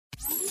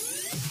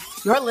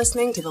You're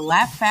listening to the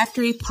Laugh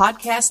Factory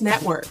Podcast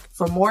Network.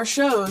 For more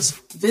shows,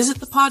 visit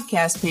the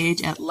podcast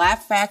page at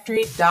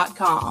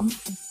laughfactory.com.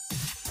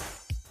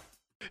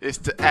 It's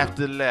the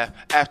Afterlaugh,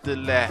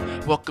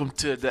 Afterlaugh. Welcome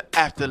to the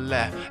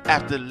Afterlaugh,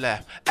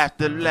 Afterlaugh,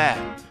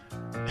 Afterlaugh.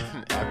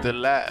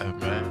 Afterlaugh,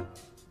 man.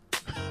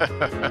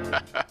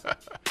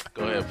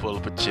 Go ahead, pull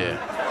up a chair.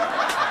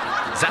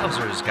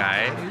 Zousers,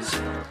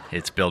 guys.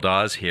 It's Bill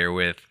Dawes here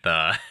with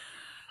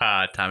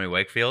Tommy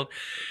Wakefield.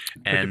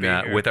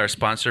 And with our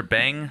sponsor,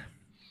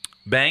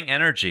 Bang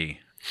Energy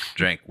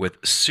drink with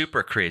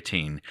super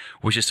creatine,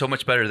 which is so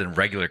much better than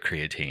regular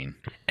creatine,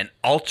 and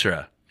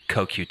ultra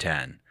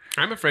CoQ10.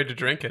 I'm afraid to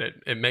drink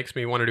it. It makes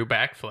me want to do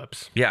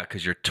backflips. Yeah,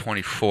 because you're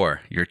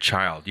 24. You're a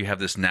child. You have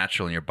this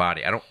natural in your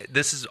body.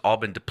 This has all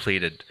been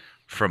depleted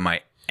from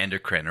my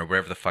endocrine or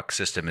wherever the fuck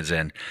system is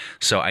in.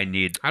 So I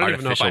need artificial ones. I don't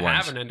even know if I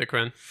have an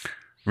endocrine.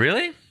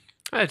 Really?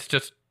 It's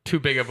just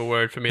too big of a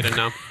word for me to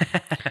know.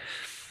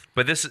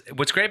 But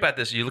what's great about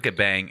this, you look at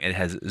Bang, it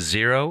has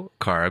 0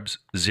 carbs,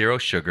 0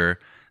 sugar,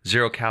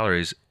 0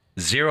 calories,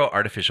 0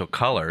 artificial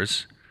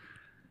colors,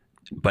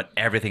 but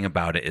everything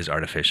about it is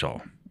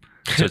artificial.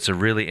 So it's a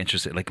really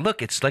interesting,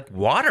 look, it's like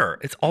water.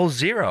 It's all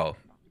 0,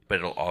 but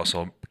it'll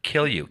also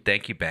kill you.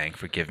 Thank you, Bang,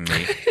 for giving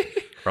me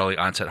early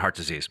onset heart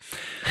disease.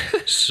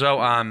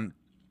 So,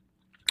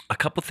 a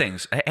couple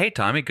things. Hey,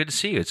 Tommy, good to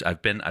see you.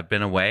 I've been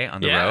away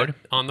on the road.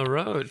 On the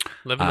road,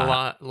 living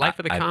the life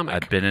of the comic.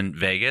 I've been in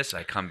Vegas.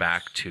 I come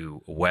back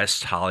to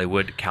West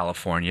Hollywood,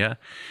 California,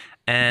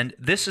 and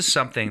this is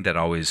something that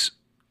always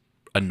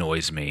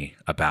annoys me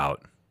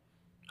about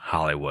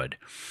Hollywood.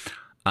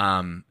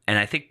 And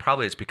I think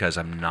probably it's because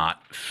I'm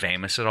not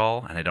famous at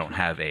all, and I don't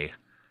have a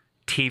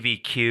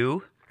TV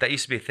queue. That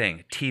used to be a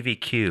thing. TV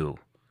queue.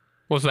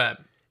 What's that?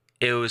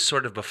 It was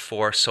sort of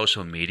before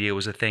social media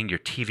was a thing. Your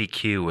TV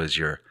queue was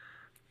your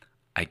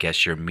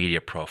media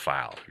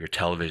profile, your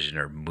television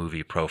or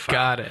movie profile.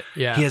 Got it.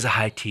 Yeah. He has a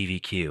high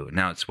TV queue.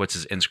 Now it's what's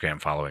his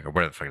Instagram following or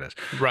whatever the fuck it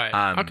is.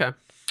 Right. Okay.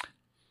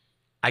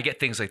 I get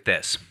things like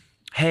this.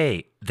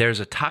 Hey, there's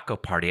a taco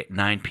party at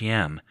 9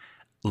 p.m.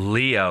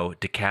 Leo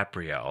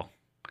DiCaprio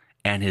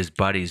and his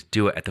buddies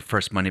do it at the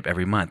first Monday of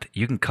every month.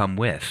 You can come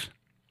with.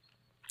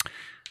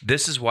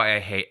 This is why I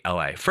hate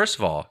LA. First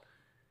of all,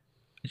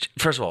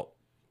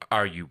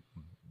 are you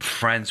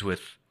friends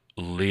with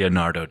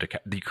Leonardo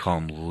DiCaprio? You call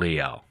him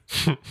Leo.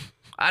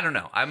 I don't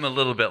know. I'm a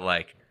little bit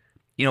like,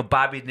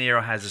 Bobby De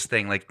Niro has this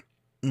thing like,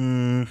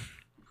 have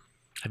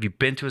you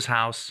been to his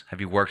house?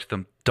 Have you worked with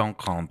him? Don't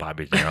call him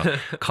Bobby De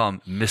Niro. Call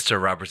him Mr.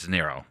 Robert De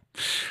Niro.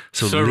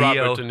 So Sir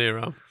Leo Robert De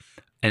Niro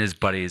and his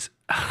buddies.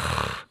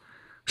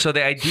 So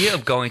the idea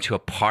of going to a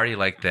party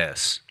like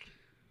this,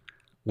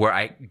 where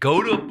I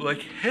go to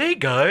hey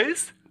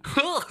guys,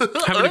 How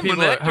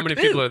many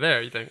people are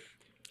there, you think?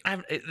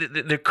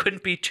 There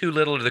couldn't be too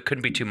little or there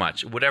couldn't be too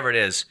much. Whatever it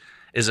is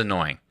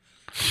annoying.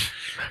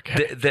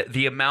 Okay.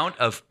 The amount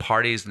of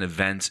parties and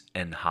events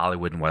in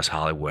Hollywood and West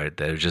Hollywood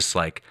that are just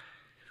like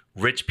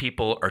rich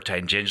people or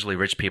tangentially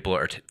rich people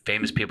or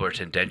famous people or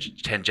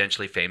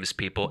tangentially famous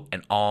people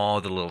and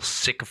all the little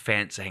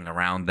sycophants hang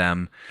around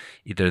them,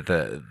 either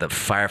the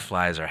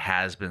fireflies or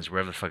has-beens,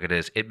 wherever the fuck it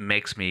is, it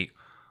makes me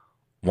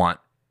want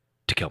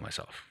to kill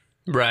myself.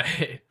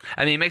 Right.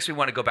 I mean, it makes me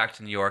want to go back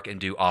to New York and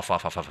do off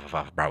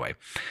Broadway.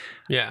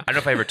 Yeah. I don't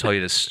know if I ever told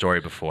you this story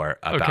before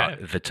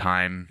about the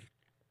time,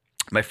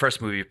 my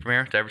first movie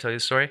premiere. Did I ever tell you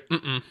this story?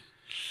 Mm-mm.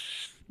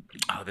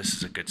 Oh, this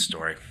is a good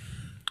story.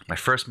 My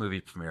first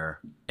movie premiere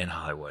in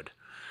Hollywood.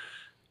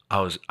 I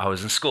was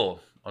in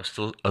school. I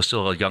was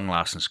still a young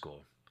louse in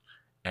school,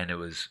 and it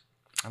was.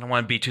 I don't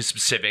want to be too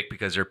specific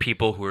because there are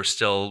people who are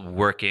still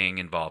working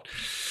involved.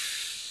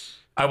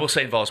 I will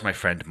say involves my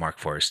friend Mark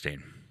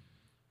Forrestein.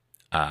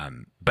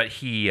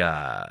 But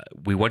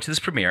we went to this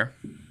premiere.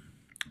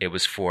 It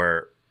was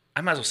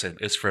I might as well say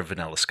it's for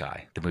Vanilla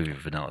Sky, the movie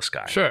Vanilla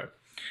Sky. Sure.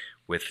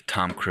 With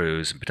Tom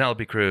Cruise and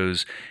Penelope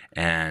Cruz.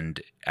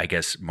 And I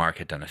guess Mark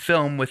had done a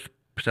film with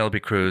Penelope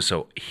Cruz,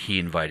 so he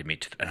invited me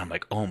and I'm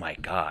like, oh my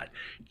God,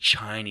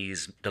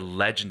 the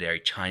legendary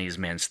Chinese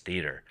Man's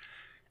Theater.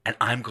 And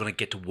I'm going to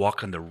get to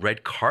walk on the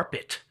red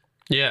carpet.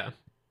 Yeah.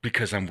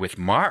 Because I'm with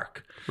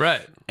Mark.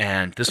 Right.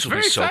 And this will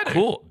be so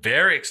cool.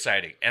 Very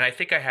exciting. And I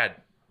think I had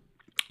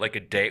a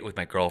date with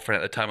my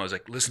girlfriend at the time. I was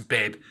like, listen,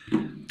 babe,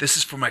 this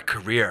is for my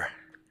career.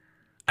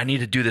 I need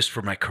to do this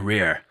for my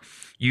career.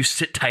 You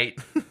sit tight.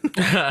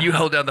 You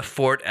hold down the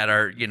fort at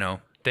our,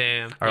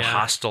 our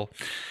hostel.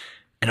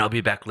 And I'll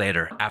be back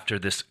later after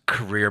this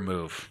career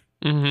move.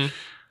 Mm-hmm.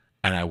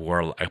 And I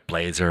wore a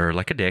blazer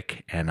like a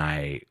dick. And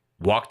I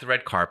walked the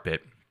red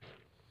carpet.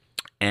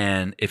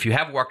 And if you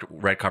haven't walked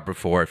red carpet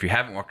before,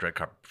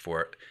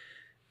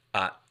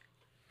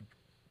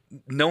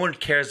 no one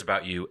cares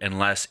about you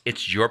unless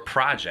it's your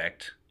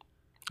project.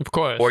 Of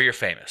course. Or you're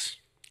famous.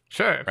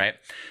 Sure. Right?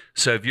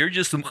 So if you're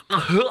just some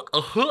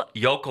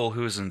yokel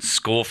who's in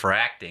school for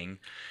acting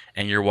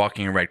and you're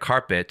walking a red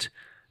carpet,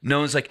 no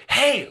one's like,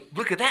 hey,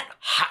 look at that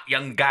hot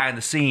young guy on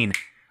the scene.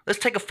 Let's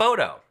take a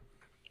photo.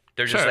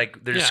 They're just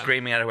just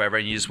screaming at whoever,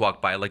 and you just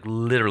walk by like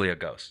literally a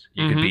ghost.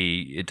 You could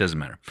be, it doesn't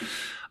matter.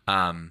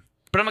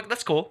 But I'm like,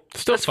 that's cool.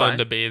 Still That's fun fine.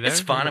 to be there.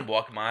 It's fun. I'm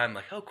walking by. I'm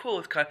like, oh, cool.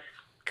 It's kind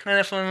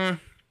of fun.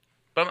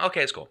 But I'm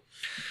okay. It's cool.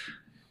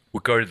 We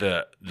go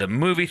to the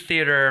movie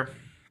theater.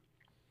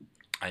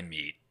 I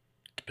meet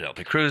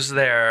Penelope Cruz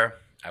there.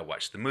 I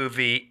watch the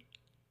movie.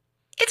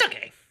 It's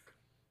okay.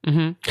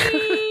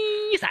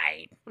 It's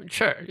fine.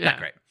 Sure. Yeah. Not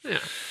great. Yeah.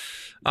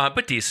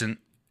 But decent.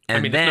 And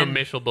I mean, then,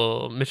 it's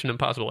no Mission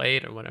Impossible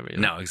 8 or whatever. You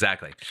know? no,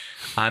 exactly.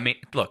 I mean,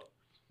 look,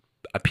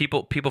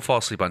 people fall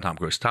asleep on Tom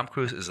Cruise. Tom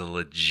Cruise is a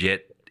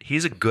legit.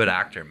 He's a good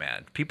actor,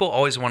 man. People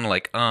always want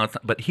to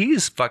but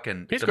he's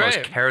fucking He's the great.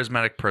 most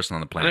charismatic person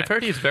on the And planet. I've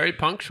heard he's very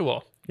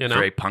punctual. You know,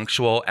 Very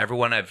punctual.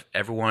 Everyone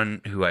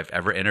who I've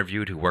ever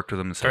interviewed who worked with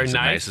him said Very he's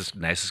nice. the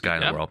nicest guy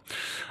in Yep. the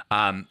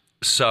world.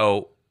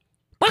 So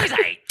what was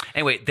I?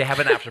 Anyway, they have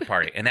an after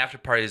party, and the after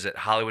party is at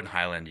Hollywood and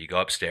Highland. You go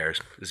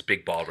upstairs, this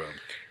big ballroom,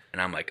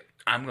 and I'm like,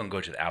 I'm going to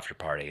go to the after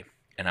party,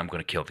 and I'm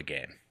going to kill the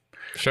game.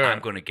 sure. I'm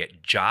going to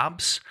get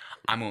jobs.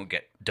 I'm going to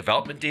get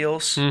development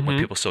deals when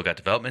people still got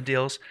development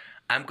deals.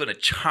 I'm going to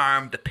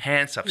charm the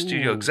pants off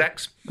studio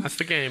execs. That's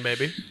the game,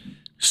 baby.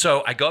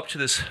 So I go up to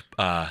this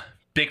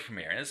big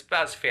premiere, and it's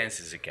about as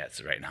fancy as it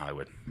gets right in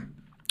Hollywood.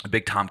 A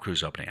big Tom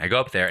Cruise opening. I go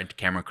up there into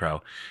Cameron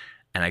Crowe,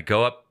 and I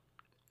go up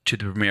to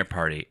the premiere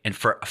party, and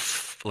for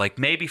like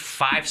maybe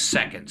 5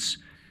 seconds,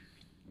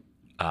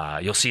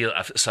 you'll see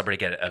somebody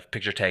get a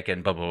picture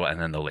taken, blah, blah, blah, and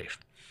then they'll leave.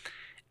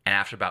 And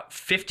after about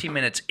 15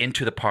 minutes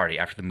into the party,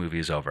 after the movie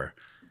is over,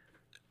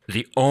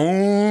 the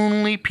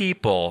only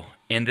people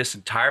in this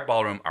entire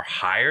ballroom are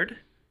hired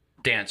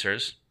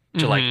dancers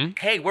to like,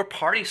 hey, we're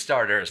party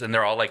starters. And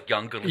they're all like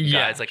young, good looking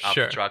Yeah, guys like off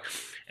sure. the truck.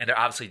 And they're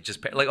obviously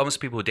just like almost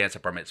people who dance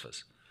at bar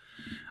mitzvahs.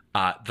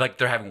 Like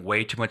they're having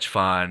way too much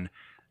fun.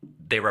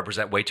 They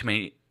represent way too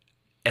many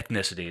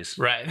ethnicities.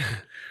 Right.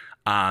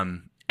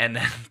 And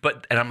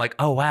I'm like,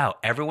 oh wow,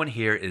 everyone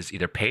here is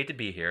either paid to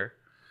be here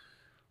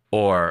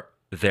or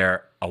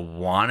they're a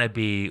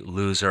wannabe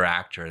loser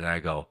actor. And I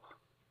go,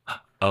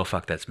 oh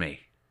fuck, that's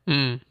me.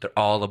 They're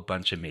all a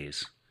bunch of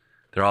me's.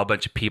 They're all a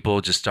bunch of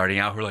people just starting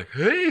out who are like,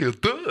 hey,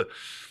 duh.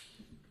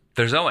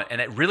 There's no one. And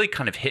it really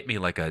kind of hit me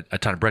like a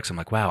ton of bricks. I'm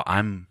like, wow,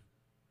 I'm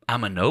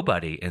a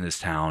nobody in this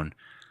town.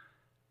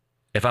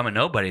 If I'm a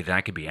nobody, then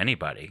I could be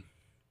anybody,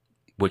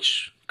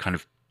 which kind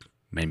of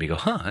made me go,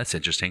 huh, that's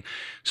interesting.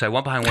 So I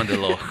went behind one of the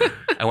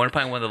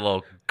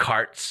little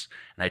carts,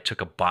 and I took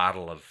a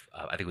bottle of,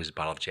 I think it was a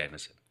bottle of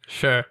Jameson.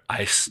 Sure.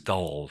 I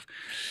stole.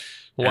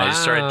 Wow. And I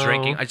just started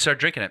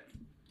drinking it,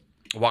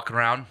 walking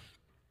around.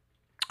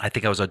 I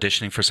think I was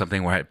auditioning for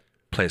something where I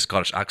play a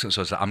Scottish accent,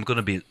 so I was like, I'm going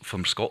to be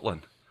from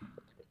Scotland.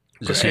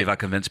 Just see if I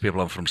convince people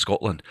I'm from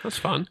Scotland. That's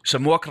fun. So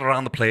I'm walking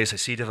around the place. I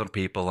see different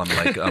people.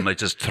 I'm like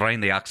just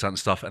trying the accent and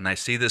stuff, and I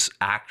see this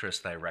actress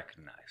that I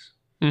recognize.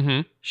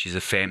 Mm-hmm. She's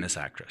a famous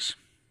actress.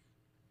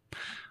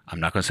 I'm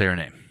not going to say her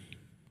name.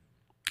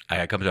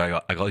 I come to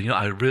her, I go, you know,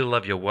 I really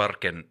love your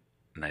work, and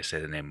I say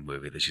the name of the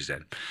movie that she's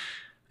in.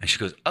 And she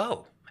goes,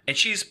 oh. And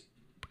she's,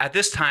 at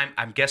this time,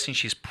 I'm guessing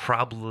she's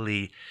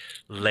probably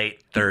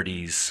late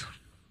 30s,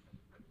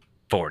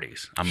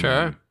 40s.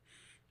 Sure.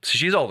 So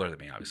she's older than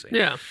me, obviously.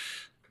 Yeah.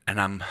 And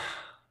I'm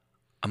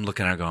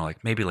looking at her going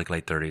like, maybe like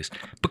late 30s,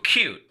 but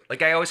cute.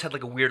 Like I always had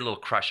like a weird little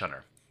crush on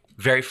her.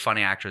 Very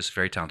funny actress,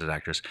 very talented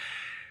actress.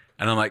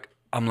 And I'm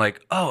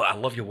like, oh, I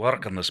love your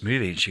work on this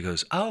movie. And she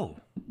goes, oh.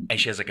 And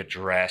she has like a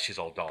dress. She's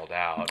all dolled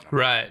out.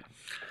 Right.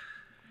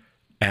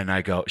 And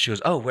she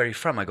goes, oh, where are you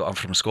from? I go, I'm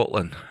from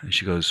Scotland. And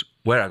she goes,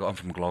 where? I go, I'm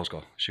from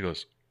Glasgow. She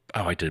goes,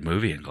 oh, I did a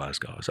movie in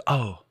Glasgow. I said,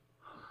 oh,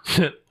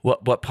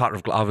 what part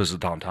of Glasgow? I was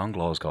downtown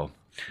Glasgow.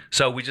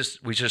 So we just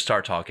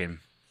start talking.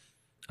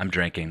 I'm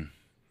drinking.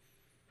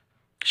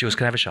 She goes,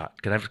 can I have a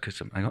shot? Can I have a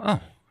kiss? I go, oh.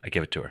 I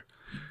give it to her.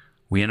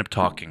 We end up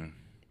talking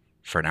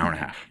for an hour and a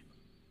half.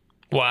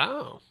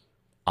 Wow.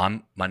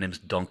 My name's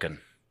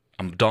Duncan.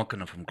 I'm Duncan.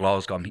 I'm from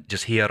Glasgow. I'm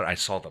just here. I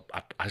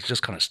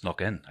just kind of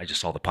snuck in. I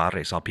just saw the party.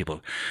 I saw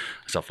people.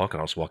 I said, fuck it,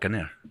 I'll just walk in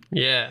there.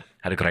 Yeah.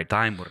 Had a great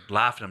time. We're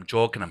laughing. I'm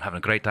joking. I'm having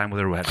a great time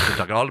with her. We're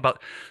talking all about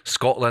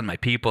Scotland, my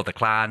people, the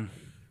clan,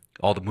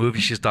 all the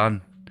movies she's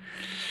done.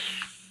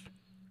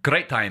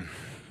 Great time.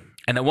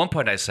 And at one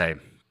point I say,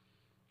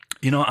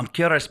 you know, I'm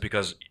curious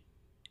because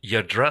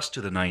you're dressed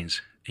to the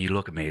nines and you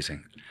look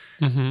amazing.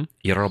 Mm-hmm.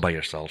 You're all by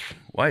yourself.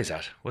 Why is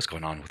that? What's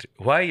going on with you?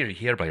 Why are you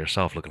here by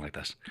yourself looking like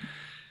this?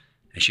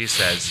 And she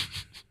says,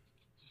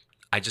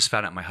 I just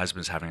found out my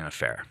husband's having an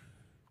affair.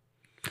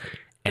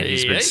 And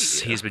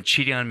he's been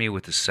cheating on me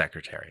with his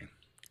secretary.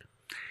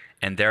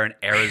 And they're in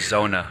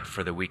Arizona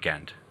for the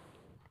weekend.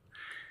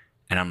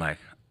 And I'm like,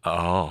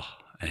 oh.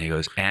 And he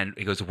goes,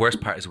 the worst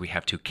part is we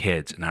have 2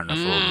 kids. And I don't know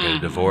if we'll get a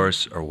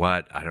divorce or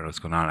what. I don't know what's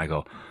going on. I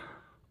go,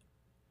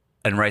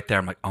 and right there,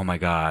 I'm like, oh my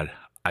God,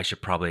 I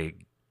should probably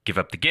give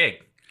up the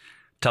gig.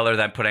 Tell her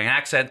that I'm putting an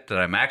accent, that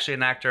I'm actually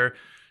an actor,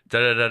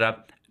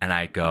 da-da-da-da. And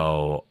I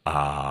go,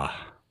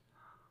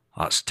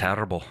 that's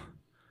terrible.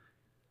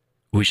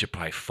 We should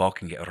probably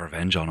fucking get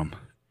revenge on him.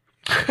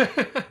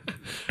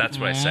 That's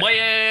what I said.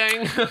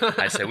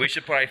 I said, we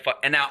should probably fuck.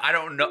 And now, I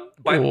don't know.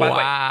 By the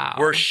way,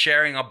 we're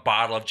sharing a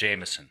bottle of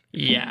Jameson.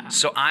 Yeah.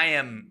 So I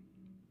am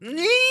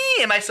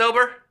Am I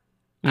sober?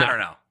 No. I don't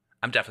know.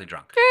 I'm definitely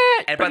drunk.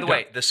 And by the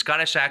way, the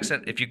Scottish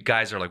accent, if you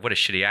guys are like, what a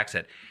shitty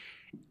accent,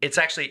 it's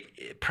actually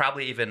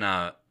probably even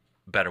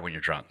better when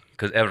you're drunk.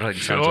 Because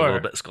everything sounds a little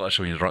bit Scottish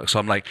when you're drunk. So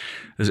I'm like,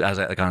 as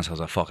I was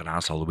a fucking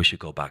asshole, we should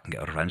go back and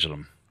get revenge on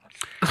him.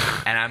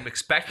 And I'm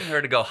expecting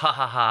her to go, ha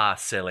ha ha,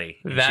 silly.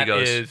 And That she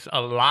goes, is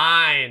a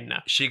line.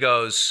 She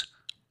goes,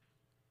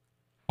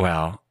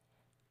 well,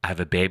 I have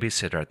a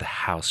babysitter at the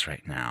house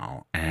right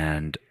now,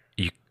 and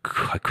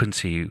I couldn't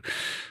see you.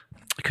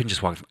 I couldn't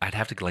just walk. I'd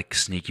have to like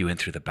sneak you in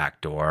through the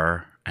back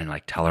door and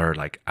like tell her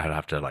like I'd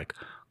have to like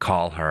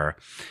call her,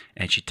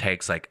 and she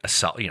takes like a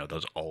cell,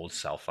 those old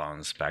cell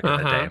phones back in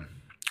the day.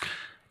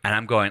 And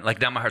I'm going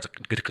like now my heart's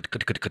like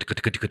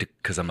good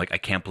because I'm like I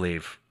can't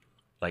believe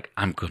like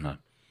I'm gonna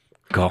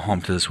go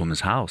home to this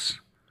woman's house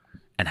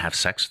and have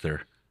sex with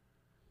her.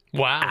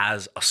 Wow.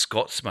 As a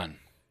Scotsman.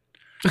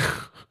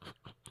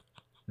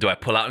 Do I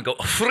pull out and go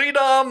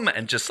freedom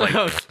and just like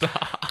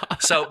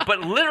so? But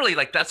literally,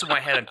 like that's in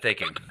my head I'm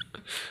thinking,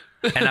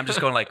 and I'm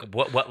just going like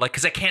what like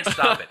because I can't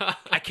stop it.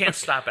 I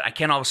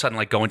can't all of a sudden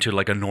like go into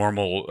like a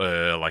normal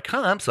like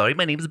I'm sorry,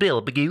 my name's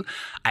Bill Begoo.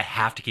 I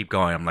have to keep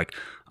going. I'm like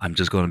I'm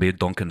just going to be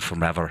Duncan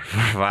forever.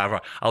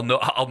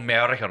 I'll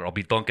marry her. I'll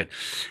be Duncan.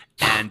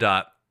 And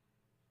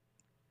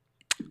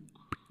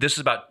this is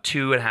about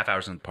 2.5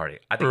 hours in the party.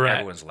 I think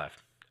everyone's left.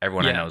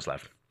 Everyone I know is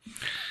left.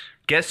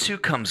 Guess who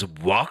comes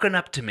walking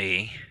up to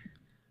me?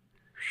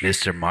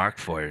 Mr. Mark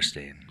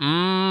Feuerstein.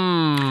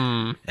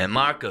 And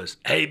Mark goes,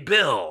 hey,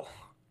 Bill.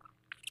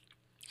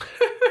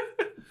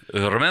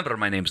 Remember,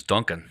 my name's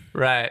Duncan.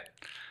 Right.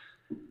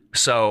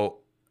 So,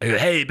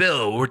 hey,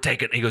 Bill,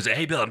 he goes,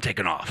 hey, Bill, I'm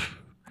taking off.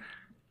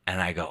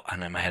 And I go,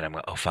 and in my head, I'm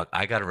like, oh, fuck,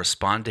 I got to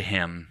respond to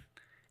him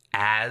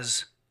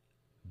as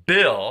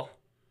Bill,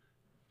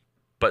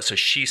 but so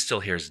she still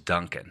hears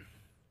Duncan,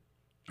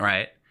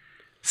 right?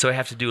 So I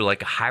have to do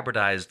like a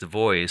hybridized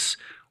voice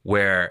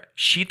where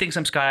she thinks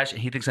I'm Scottish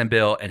and he thinks I'm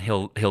Bill, and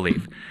he'll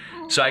leave.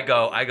 So I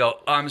go,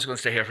 oh, I'm just going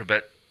to stay here for a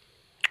bit.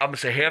 I'm going to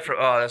stay here for,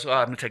 I'm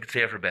going to stay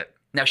here for a bit.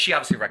 Now, she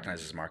obviously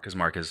recognizes Mark because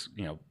Mark is,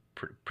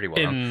 pretty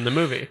well known. In the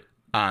movie.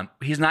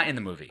 He's not in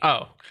the movie.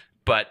 Oh.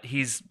 But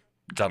he's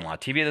done a lot of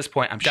TV at this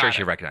point. I'm sure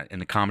she recognizes in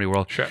the comedy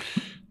world. Sure.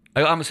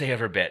 I go, I'm going to stay here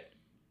for a bit.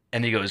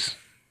 And he goes,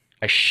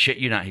 I shit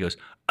you not. He goes,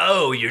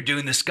 oh, you're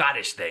doing the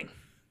Scottish thing.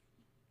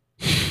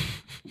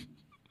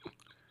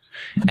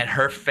 And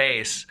her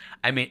face,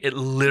 I mean, it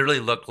literally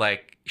looked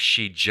like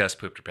she just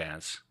pooped her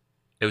pants.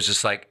 It was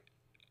just like,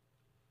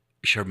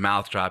 her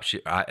mouth dropped,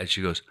 and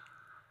she goes,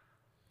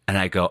 and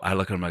I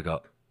look at him, I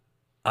go,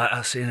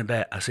 I'll see you in a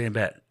bit,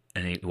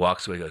 And he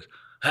walks away, he goes,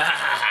 ha ha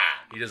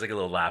ha. He does like a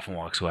little laugh and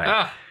walks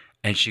away.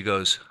 And she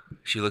goes,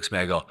 she looks at me,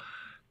 I go,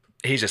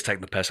 he's just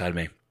taking the piss out of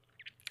me.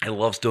 He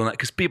loves doing that,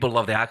 because people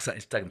love the accent,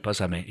 he's taking the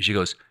piss out of me. And she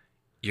goes,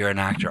 you're an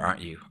actor,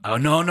 aren't you? I go,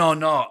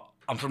 no.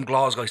 I'm from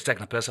Glasgow. He's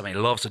taking a piss at me. He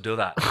loves to do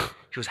that.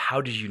 She goes, how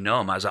did you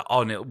know him? I was like,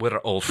 oh, no,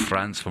 we're old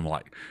friends from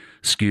like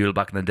school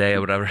back in the day or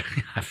whatever.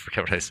 I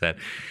forget what I said.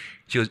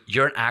 She goes,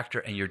 you're an actor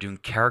and you're doing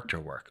character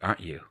work,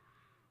 aren't you?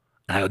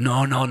 And I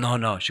go,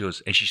 no. She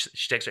goes, and she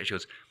takes her, she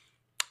goes,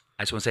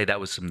 I just want to say that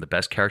was some of the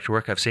best character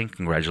work I've seen.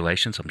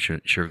 Congratulations. I'm sure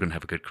you're going to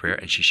have a good career.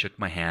 And she shook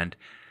my hand.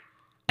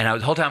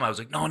 And the whole time I was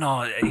like,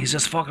 no, he's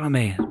just fucking with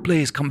me.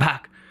 Please come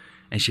back.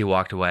 And she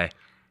walked away.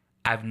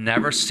 I've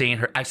never seen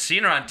her. I've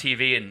seen her on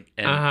TV and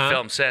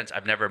film since.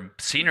 I've never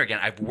seen her again.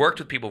 I've worked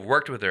with people who've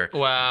worked with her.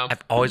 Wow. I've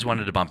always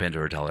wanted to bump into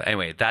her. Tell her.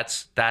 Anyway,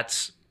 that's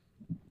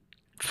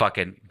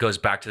fucking goes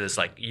back to this.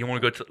 Like, you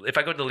want to go to? If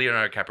I go to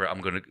Leonardo DiCaprio,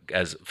 I'm going to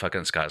as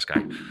fucking Scottish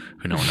guy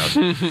who no one knows.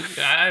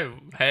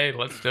 Hey,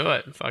 let's do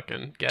it.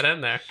 Fucking get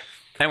in there.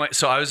 Anyway,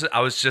 so I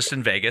was just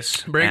in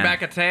Vegas. Bring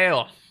back a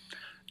tale.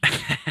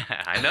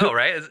 I know,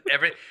 right?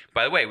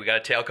 By the way, we got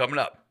a tale coming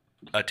up.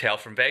 A tale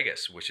from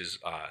Vegas, which is.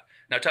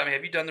 Now, Tommy,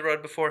 have you done the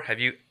road before? Have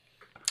you?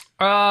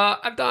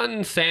 I've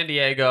done San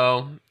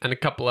Diego and a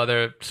couple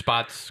other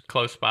spots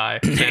close by.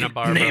 Santa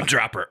Barbara. Name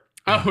dropper.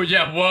 Oh,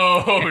 yeah.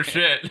 Whoa,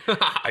 shit.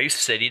 Are you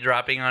city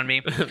dropping on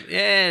me?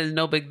 Yeah,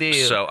 no big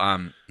deal. So,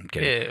 I'm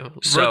kidding. Yeah.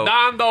 So,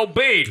 Redondo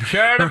Beach.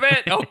 Heard of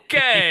it?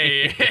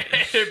 Okay.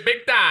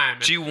 Big time.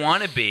 do you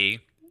want to be,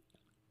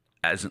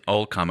 as an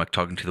old comic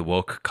talking to the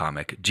woke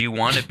comic, do you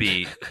want to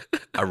be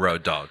a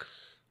road dog?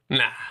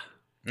 Nah.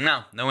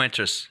 No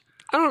interest.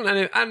 I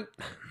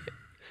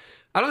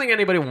don't think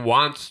anybody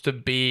wants to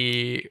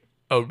be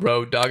a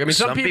road dog. I mean,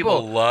 some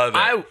people love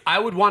it. I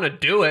would want to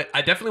do it.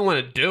 I definitely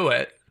want to do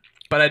it,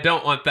 but I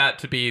don't want that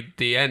to be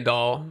the end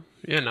all.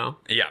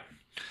 Yeah.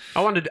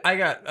 I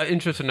got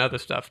interest in other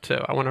stuff too.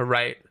 I want to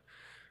write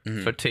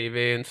for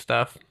TV and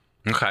stuff.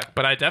 Okay.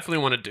 But I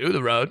definitely want to do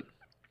the road.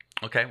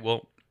 Okay.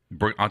 Well,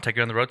 I'll take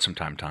you on the road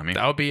sometime, Tommy.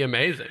 That would be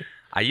amazing.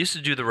 I used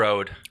to do the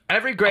road.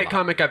 Every great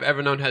comic I've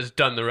ever known has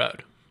done the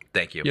road.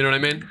 Thank you. You know what I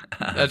mean?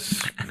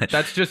 That's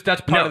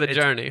part of the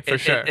journey for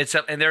sure.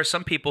 And there are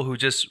some people who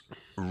just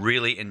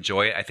really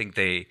enjoy it. I think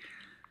they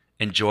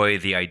enjoy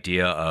the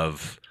idea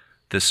of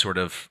this sort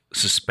of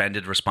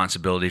suspended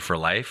responsibility for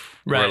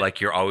life, where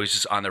like you're always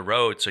just on the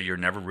road, so you're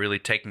never really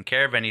taking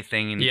care of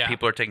anything, and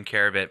people are taking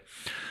care of it.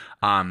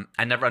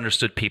 I never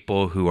understood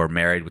people who are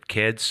married with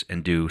kids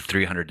and do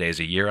 300 days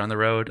a year on the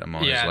road. I'm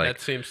always Yeah, like,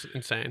 that seems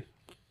insane.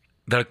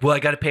 they're like, well, I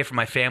got to pay for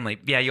my family.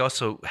 Yeah, you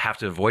also have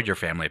to avoid your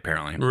family,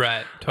 apparently.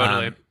 Right,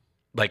 totally.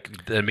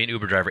 Like the main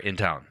Uber driver in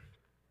town.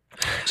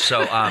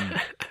 So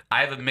I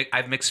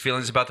have mixed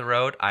feelings about the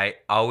road. I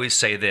always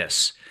say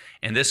this,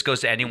 and this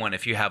goes to anyone.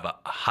 If you have a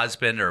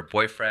husband or a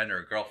boyfriend or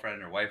a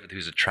girlfriend or wife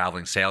who's a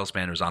traveling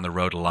salesman who's on the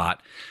road a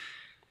lot,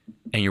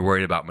 and you're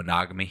worried about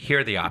monogamy, here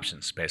are the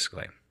options,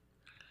 basically.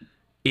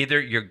 Either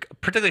you're,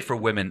 particularly for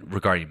women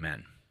regarding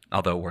men,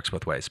 although it works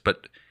both ways,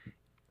 but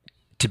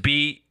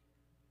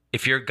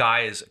if your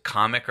guy is a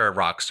comic or a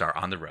rock star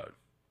on the road,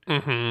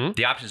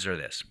 the options are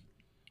this.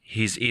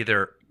 He's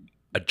either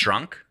a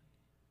drunk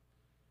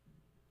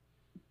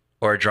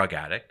or a drug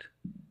addict.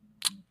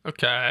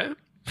 Okay.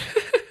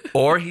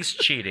 Or he's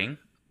cheating.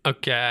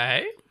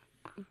 Okay.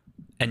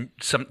 And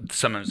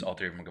sometimes all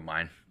three of them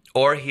combine.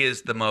 Or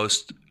he's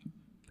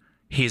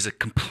a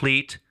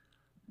complete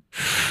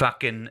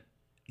fucking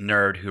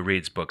nerd who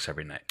reads books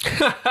every night.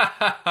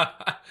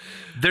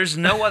 There's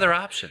no other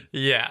option.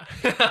 Yeah.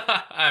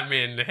 I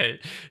mean,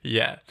 hey,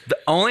 yeah. The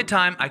only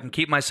time I can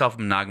keep myself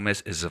monogamous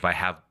is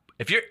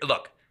if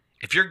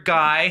your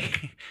guy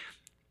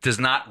does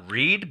not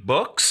read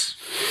books,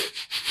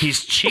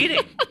 he's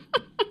cheating.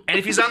 And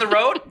if he's on the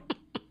road,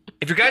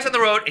 if your guy's on the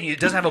road and he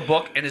doesn't have a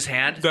book in his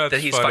hand, then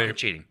he's funny. fucking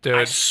cheating. Dude,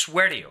 I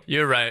swear to you.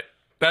 You're right.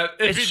 That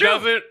if It's he true.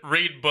 doesn't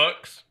read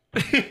books,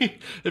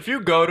 if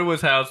you go to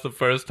his house the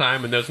first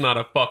time and there's not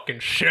a fucking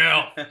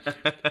shelf,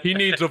 he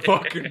needs a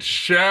fucking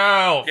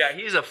shelf. Yeah,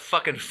 he's a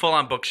fucking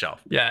full-on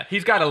bookshelf. Yeah,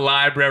 he's got a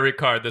library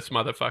card, this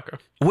motherfucker.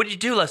 What did you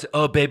do last?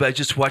 Oh, babe, I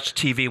just watched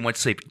TV and went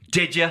to sleep.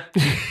 Did you?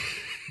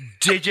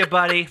 Did you,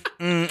 buddy?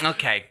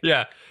 Okay.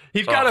 Yeah,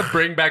 he's got to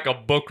bring back a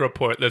book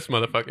report, this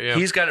motherfucker. Yeah.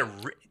 He's got to.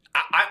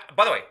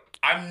 By the way,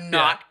 I'm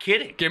not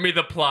kidding. Give me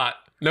the plot.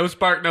 No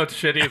Spark Notes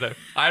shit either.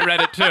 I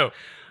read it too.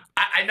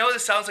 I know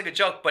this sounds like a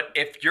joke, but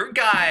if your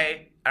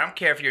guy, I don't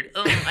care if you're,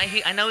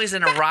 I know he's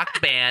in a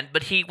rock band,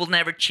 but he will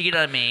never cheat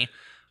on me.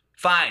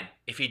 Fine.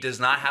 If he does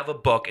not have a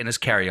book in his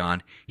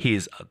carry-on,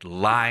 he's a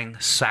lying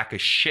sack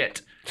of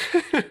shit.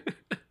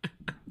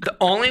 The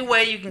only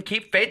way you can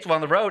keep faithful on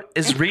the road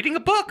is reading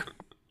a book.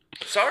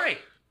 Sorry.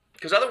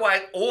 Because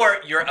otherwise, or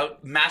you're a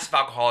massive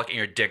alcoholic and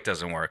your dick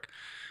doesn't work.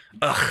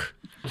 Ugh.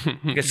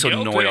 I get so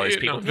annoyed all these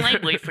people. My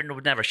boyfriend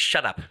would never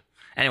shut up.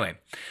 Anyway.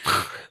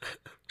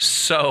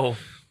 So,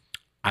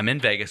 I'm in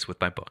Vegas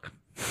with my book.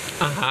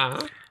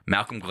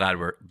 Malcolm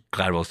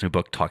Gladwell's new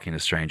book, Talking to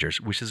Strangers,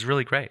 which is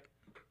really great.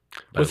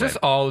 Was this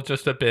all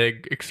just a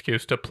big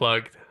excuse to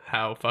plug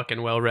how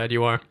fucking well-read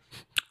you are?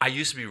 I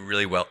used to be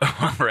really well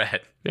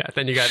read. Yeah,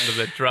 then you got into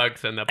the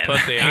drugs and the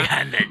pussy, huh?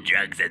 And the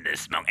drugs and the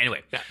smoke.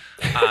 Anyway,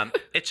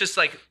 it's just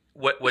like,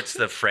 what's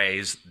the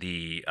phrase?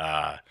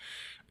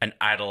 An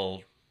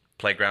idle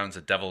playground's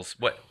the devil's,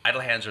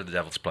 idle hands are the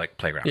devil's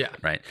playground. Yeah.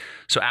 Right?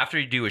 So after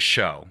you do a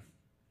show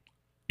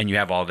and you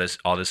have all this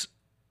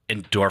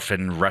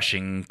endorphin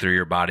rushing through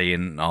your body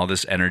and all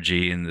this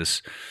energy and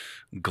this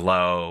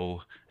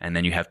glow, and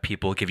then you have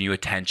people giving you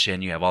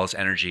attention, you have all this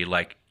energy,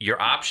 like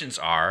your options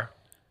are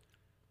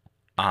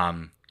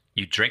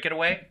you drink it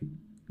away,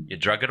 you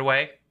drug it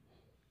away,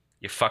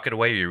 you fuck it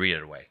away, or you read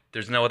it away.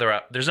 There's no other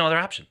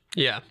option.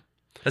 Yeah.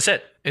 That's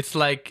it. It's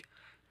like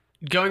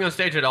going on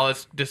stage at all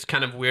this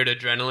kind of weird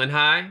adrenaline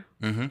high,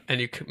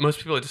 and most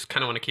people just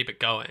kind of want to keep it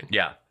going.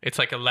 Yeah. It's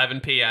like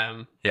 11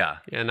 p.m. Yeah.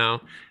 You know?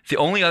 The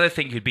only other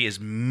thing you could be is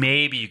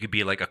maybe you could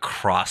be like a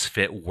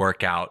CrossFit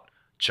workout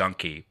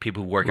junkie.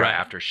 People who work out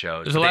after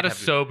shows. There's a lot of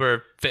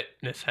sober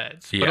fitness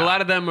heads. But a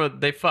lot of them,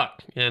 they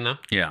fuck, you know?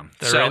 Yeah.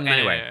 They're so in there.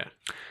 anyway,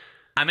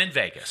 I'm in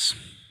Vegas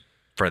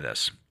for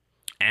this.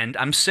 And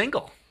I'm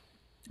single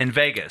in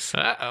Vegas.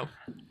 Uh-oh.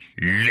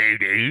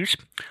 Ladies.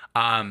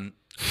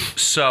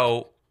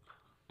 So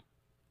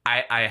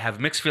I have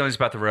mixed feelings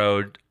about the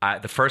road.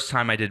 The first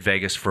time I did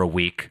Vegas for a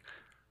week,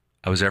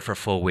 I was there for a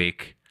full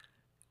week.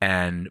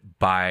 And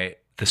by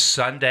the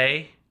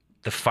Sunday,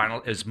 the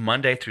final is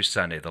Monday through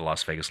Sunday, the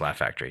Las Vegas Laugh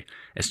Factory.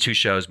 It's 2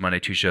 shows, Monday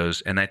 2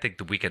 shows. And I think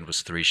the weekend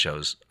was 3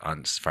 shows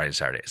on Friday and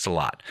Saturday. It's a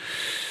lot.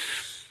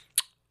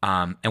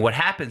 And what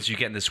happens, you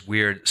get in this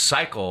weird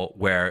cycle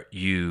where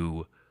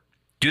you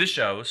do the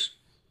shows,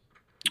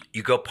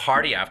 you go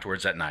party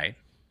afterwards at night.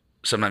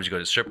 Sometimes you go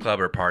to a strip club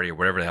or a party or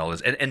whatever the hell it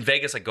is. And in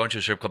Vegas, like going to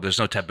a strip club, there's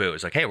no taboo.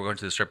 It's like, hey, we're going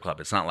to the strip club.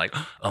 It's not like,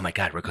 oh my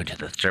God, we're going to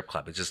the strip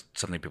club. It's just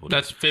something people do.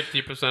 That's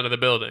 50% of the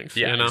buildings.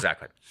 Yeah, you know?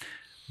 Exactly.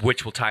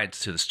 Which will tie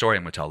into the story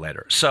I'm going to tell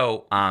later.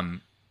 So,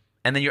 and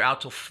then you're out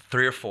till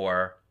 3 or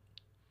 4,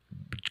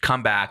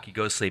 come back, you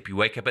go to sleep, you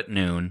wake up at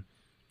noon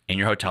in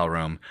your hotel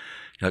room.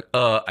 You're like,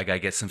 oh, I got to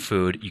get some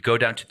food. You go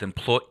down to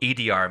the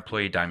EDR,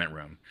 Employee Diamond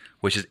Room,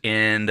 which is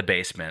in the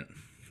basement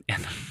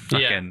in the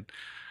fucking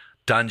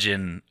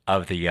dungeon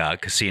of the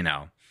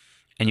casino.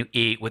 And you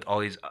eat with all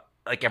these,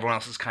 like everyone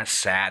else is kind of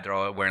sad. They're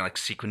all wearing like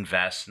sequin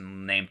vests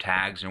and name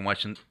tags and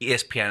watching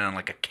ESPN on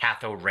like a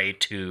cathode ray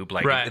tube,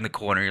 like in the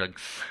corner. You're like,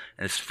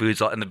 and this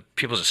food's all, and the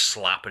people just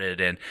slopping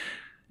it in.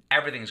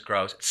 everything's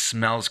gross. It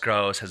smells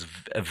gross. Has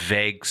a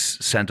vague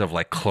scent of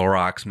like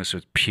Clorox mixed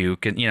with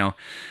puke, and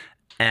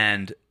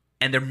and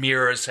their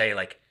mirrors say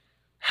like,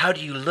 "How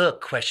do you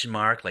look?" ?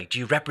 Like, do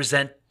you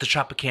represent the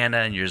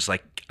Tropicana? And you're just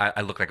like,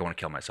 I look like I want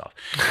to kill myself.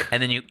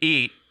 And then you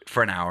eat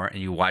for an hour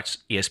and you watch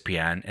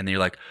ESPN, and then you're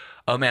like,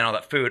 oh man, all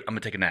that food, I'm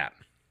gonna take a nap.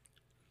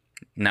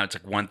 Now it's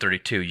like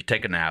 1:32. You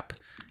take a nap.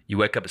 You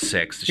wake up at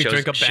 6. You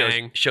drink a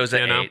Bang. Shows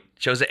at 8.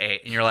 Shows at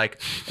 8, and you're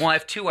like, well, I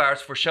have 2 hours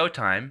for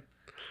showtime.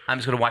 I'm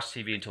just gonna watch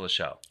TV until the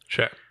show.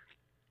 Sure.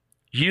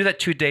 You do that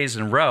 2 days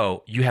in a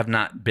row. You have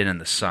not been in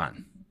the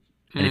sun,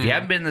 and if you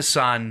haven't been in the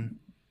sun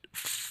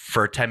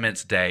for 10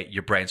 minutes a day,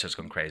 your brain starts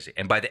going crazy.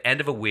 And by the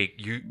end of a week,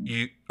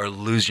 you are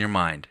losing your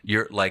mind.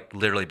 You're like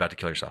literally about to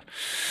kill yourself.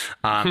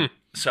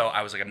 So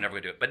I was like, I'm never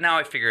going to do it. But now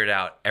I figure it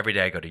out. Every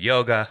day I go to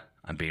yoga.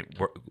 I'm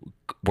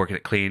working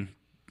it clean,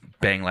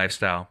 bang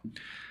lifestyle.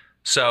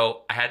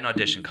 So I had an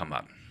audition come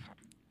up.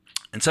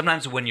 And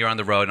sometimes when you're on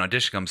the road and an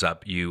audition comes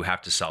up, you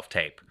have to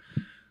self-tape.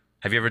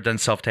 Have you ever done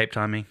self-tape,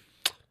 Tommy?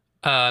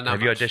 Not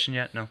Have you much. auditioned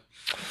yet? No?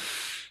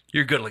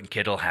 You're a good-looking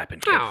kid. It'll happen,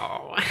 kid.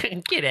 Oh,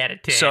 get out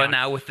of town. So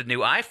now with the new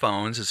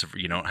iPhones,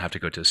 you don't have to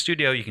go to the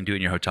studio. You can do it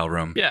in your hotel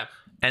room. Yeah.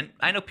 And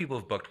I know people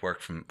have booked work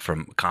from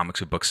comics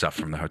who book stuff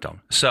from the hotel.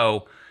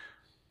 So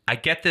I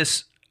get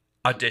this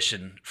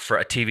audition for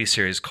a TV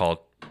series called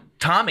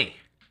Tommy.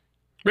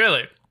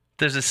 Really?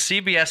 There's a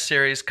CBS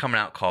series coming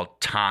out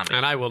called Tommy.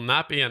 And I will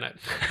not be in it.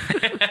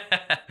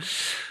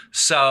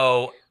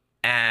 So,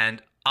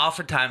 and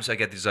oftentimes I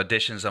get these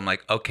auditions. I'm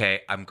like,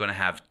 okay, I'm going to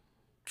have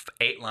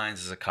 8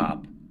 lines as a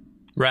cop.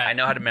 Right. I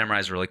know how to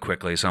memorize really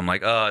quickly. So I'm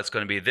like, oh, it's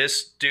going to be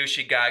this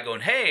douchey guy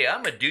going, hey,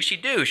 I'm a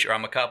douchey douche. Or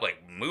I'm a cop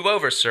like, move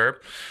over, sir.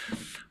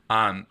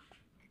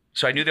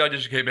 So I knew the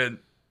audition came in.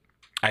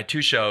 I had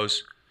 2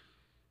 shows.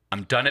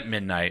 I'm done at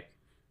midnight.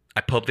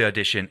 I pull up the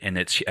audition, and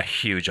it's a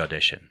huge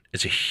audition.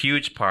 It's a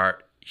huge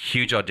part,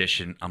 huge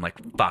audition. I'm like,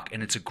 fuck.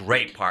 And it's a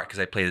great part because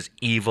I play this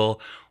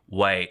evil,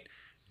 white,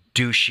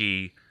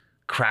 douchey,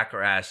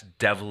 cracker-ass,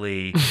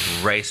 devilly,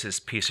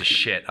 racist piece of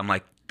shit. I'm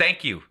like,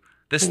 thank you.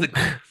 This is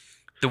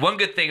the one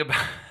good thing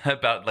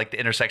about like the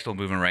intersectional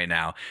movement right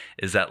now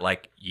is that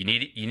like you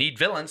need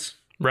villains.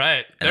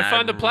 Right. They're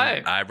fun to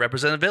play. I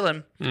represent a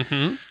villain.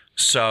 Mm-hmm.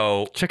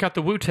 So check out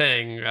the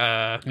Wu-Tang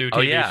new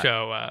TV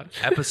show.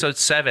 Episode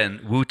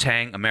 7,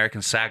 Wu-Tang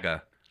American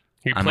Saga.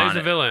 He plays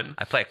a villain.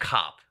 I play a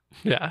cop.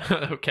 Yeah.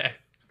 Okay.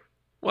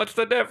 What's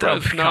the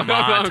difference? Come on,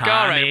 Tommy.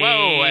 All right.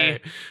 Whoa,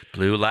 wait.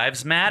 Blue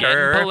Lives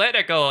Matter. Getting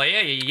political.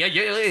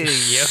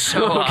 Yeah.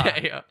 So,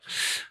 okay.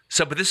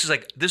 So, but this is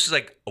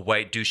like a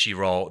white douchey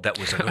role that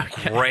was like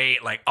a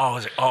great, like, oh, I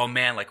was like, oh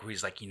man, like where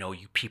he's like,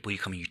 you people, you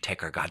come and you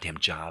take our goddamn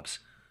jobs.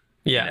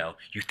 Yeah.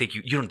 You think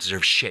you don't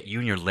deserve shit. You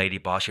and your lady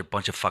boss, you're a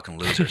bunch of fucking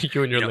losers.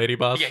 You and your lady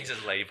boss? Yeah, he says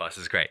lady boss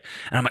is great.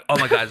 And I'm like, oh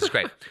my God, this is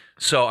great.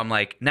 So I'm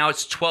like, now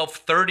it's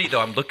 12:30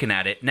 though. I'm looking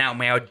at it. Now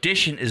my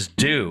audition is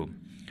due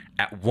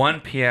at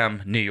 1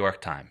 p.m. New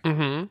York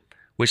time,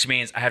 which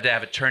means I have to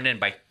have it turned in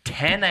by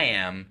 10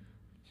 a.m.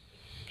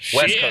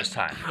 West Coast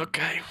time.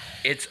 Okay.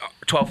 It's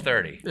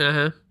 12:30.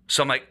 Uh-huh.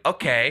 So I'm like,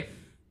 okay.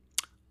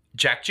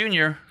 Jack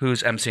Jr.,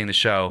 who's emceeing the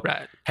show.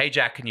 Right. Hey,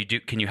 Jack, can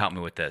you help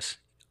me with this?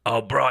 Oh,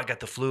 bro, I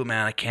got the flu,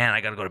 man. I can't. I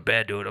got to go to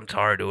bed, dude. I'm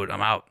tired, dude.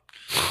 I'm out.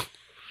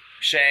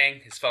 Shang,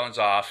 his phone's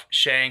off.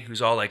 Shang,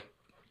 who's all like,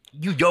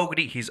 you yogurt.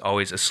 He's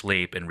always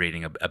asleep and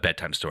reading a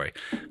bedtime story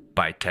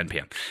by 10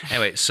 p.m.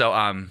 Anyway, so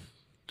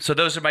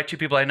those are my 2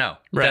 people I know.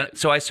 Right.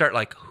 So I start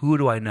like, who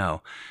do I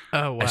know?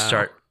 Oh, wow. I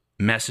start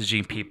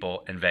messaging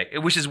people in Vegas,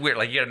 which is weird.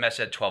 Like, you get a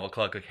message at 12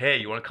 o'clock, like, hey,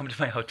 you want to come to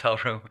my hotel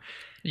room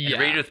and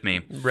read with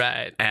me?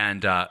 Right.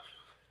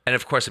 And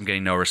of course, I'm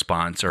getting no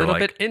response or a little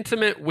like bit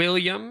intimate,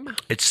 William.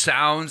 It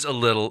sounds a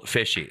little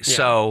fishy. Yeah.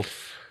 So,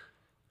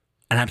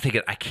 and I'm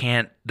thinking, I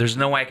can't. There's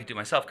no way I could do it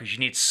myself because you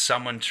need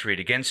someone to read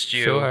against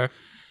you. Sure.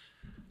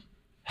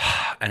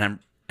 And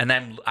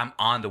then I'm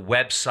on the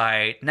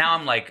website.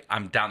 Now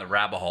I'm down the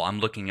rabbit hole. I'm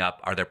looking up,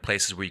 are there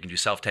places where you can do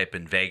self-tape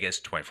in Vegas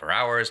 24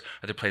 hours?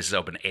 Are there places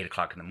open at 8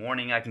 o'clock in the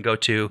morning I can go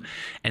to?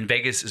 And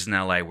Vegas is in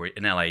LA, where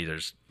in LA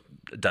there's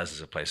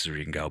dozens of places where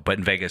you can go. But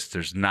in Vegas,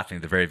 there's nothing.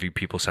 There are very few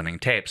people sending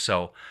tapes.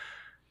 So,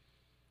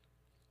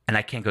 and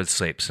I can't go to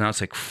sleep. So now it's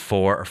like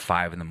 4 or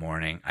 5 in the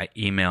morning. I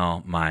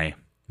email my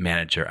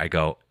manager. I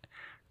go,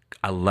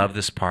 I love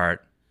this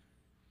part.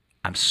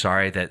 I'm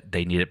sorry that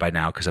they need it by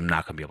now because I'm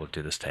not going to be able to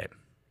do this tape.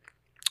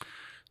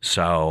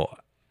 So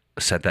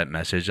I sent that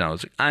message and I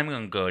was like, I'm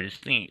going to go to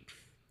sleep.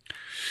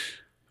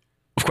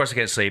 Of course I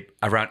can't sleep.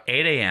 Around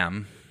 8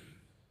 a.m.,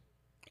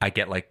 I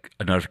get like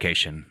a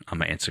notification on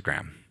my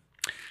Instagram.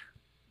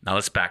 Now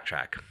let's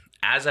backtrack.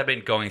 As I've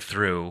been going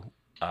through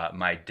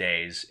my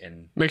days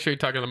in... Make sure you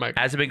talk on the mic.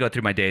 As I've been going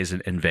through my days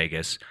in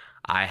Vegas,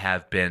 I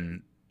have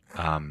been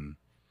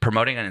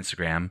promoting on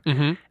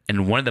Instagram.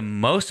 And one of the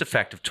most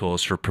effective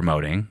tools for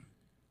promoting,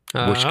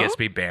 which gets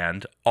me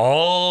banned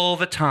all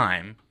the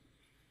time,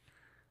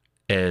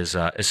 is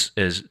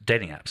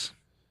dating apps.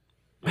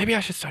 Maybe I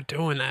should start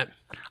doing that.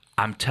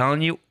 I'm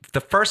telling you, the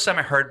first time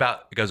I heard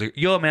about it, goes like,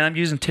 yo, man, I'm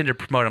using Tinder to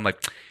promote. I'm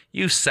like,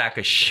 You sack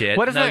of shit.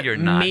 What does no, that you're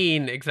not.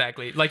 mean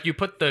exactly? Like you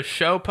put the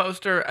show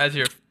poster as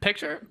your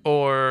picture,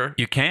 or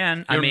You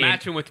can. you're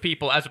matching with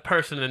people as a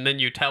person, and then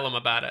you tell them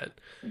about it.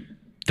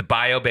 The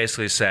bio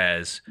basically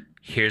says,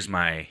 here's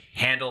my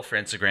handle for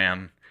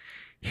Instagram.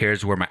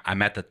 Here's where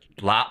I'm at the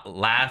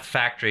Laugh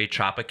Factory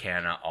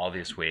Tropicana all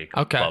this week.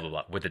 Okay. Blah, blah,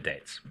 blah, with the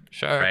dates.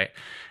 Sure. Right?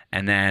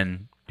 And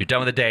then you're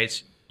done with the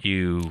dates,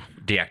 you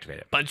deactivate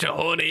it. Bunch of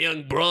horny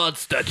young broads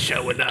start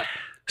showing up.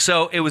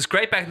 So it was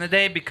great back in the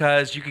day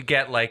because you could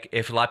get, like,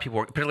 if a lot of people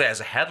were, particularly as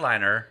a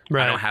headliner,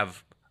 Right.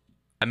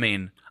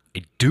 I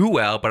do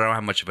well, but I don't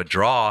have much of a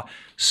draw.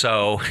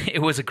 So it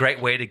was a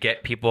great way to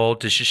get people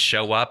to just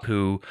show up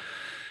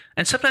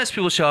and sometimes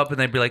people show up and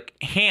they'd be like,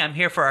 hey, I'm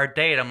here for our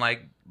date. I'm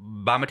like,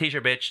 buy my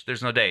t-shirt, bitch.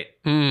 There's no date.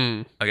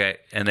 Okay.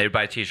 And they'd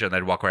buy a t-shirt and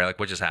they'd walk away like,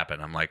 what just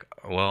happened? I'm like,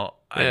 well,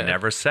 I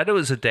never said it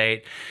was a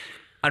date.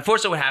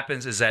 Unfortunately, what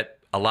happens is that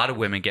a lot of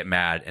women get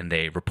mad and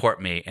they report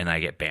me and I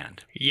get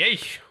banned. Yay.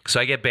 So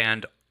I get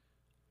banned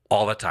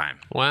all the time.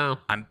 Wow.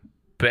 I'm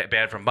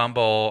banned from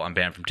Bumble. I'm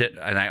banned from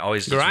and I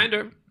always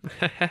Grinder.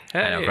 I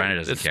know Grindr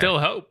doesn't It's care. still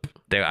hope.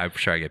 I'm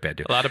sure I get banned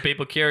too. A lot of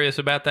people curious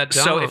about that.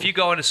 So if you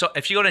go on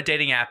a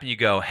dating app and you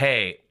go,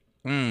 hey,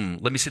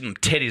 let me see them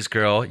titties,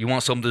 girl. You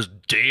want some of this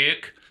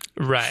dick?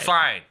 right,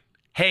 Fine.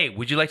 Hey,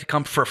 would you like to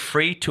come for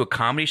free to a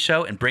comedy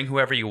show and bring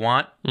whoever you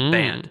want?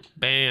 Banned.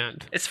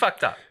 It's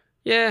fucked up.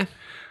 Yeah.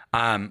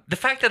 The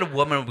fact that a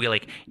woman will be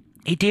like,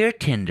 hey, dear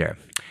Tinder,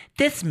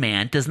 this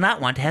man does not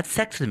want to have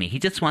sex with me. He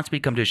just wants me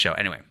to come to a show.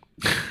 Anyway.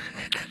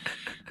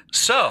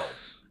 So,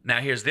 now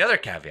here's the other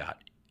caveat.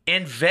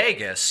 In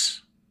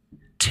Vegas,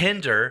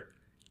 Tinder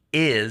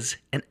is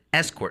an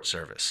escort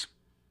service.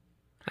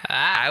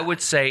 I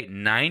would say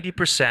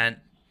 90%,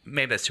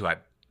 maybe that's too high,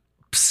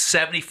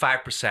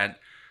 75%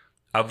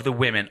 of the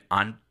women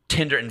on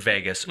Tinder in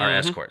Vegas are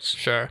escorts.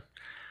 Sure.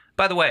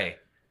 By the way,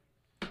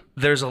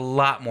 there's a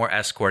lot more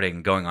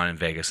escorting going on in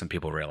Vegas than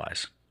people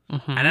realize.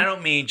 And I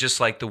don't mean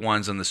just like the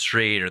ones on the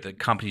street or the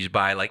companies you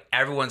buy. Like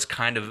everyone's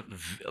kind of,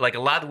 like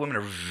a lot of the women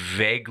are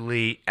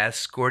vaguely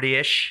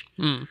escort-ish.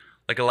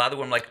 Like a lot of the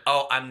women are like,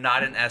 oh, I'm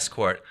not an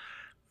escort.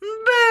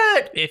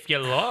 But If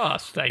you're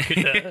lost, I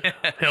could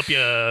help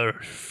you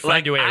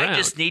find your way around. I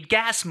just need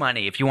gas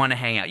money if you want to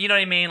hang out. You know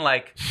what I mean?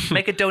 Like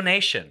make a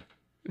donation.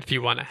 If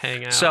you want to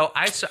hang out. So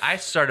I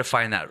started to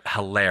find that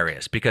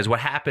hilarious because what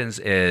happens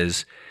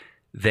is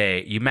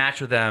you match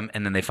with them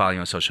and then they follow you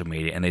on social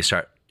media and they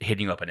start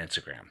hitting you up on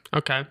Instagram.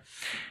 Okay.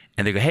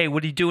 And they go, hey,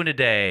 what are you doing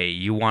today?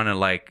 You want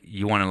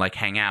to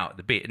hang out at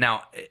the beach.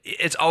 Now,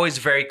 it's always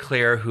very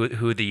clear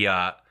who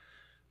the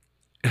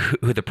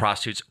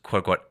prostitutes, quote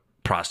unquote,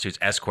 prostitutes,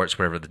 escorts,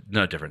 whatever,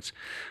 no difference,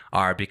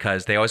 are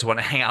because they always want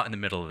to hang out in the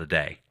middle of the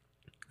day.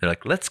 They're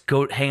like, let's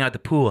go hang out at the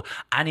pool.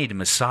 I need a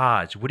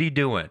massage. What are you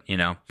doing? You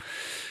know?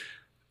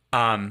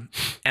 And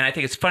I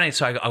think it's funny.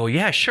 So I go, oh,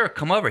 yeah, sure.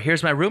 Come over.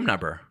 Here's my room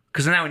number.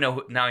 Because now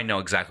I know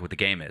exactly what the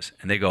game is.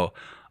 And they go,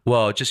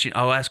 well, just,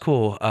 oh, that's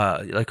cool.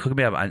 Like, hook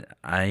me up.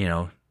 I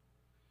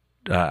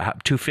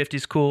 250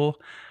 is cool.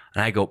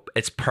 And I go,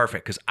 it's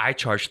perfect because I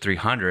charge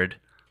 $300.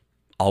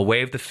 I'll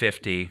waive the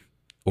 $50.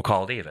 We'll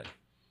call it even.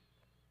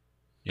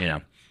 You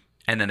know,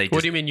 and then they. What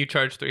do you mean you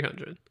charge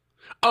 $300?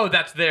 Oh,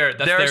 that's their.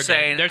 They're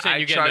saying you I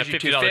get charge a you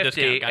 $50 $250,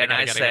 discount. and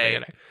I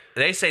say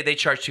they say they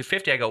charge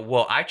 $250. I go,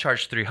 well, I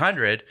charge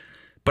 $300,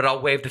 but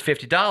I'll waive the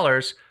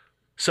 $50.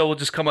 So we'll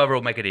just come over.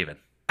 We'll make it even.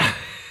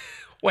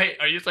 Wait,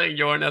 are you saying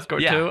you're an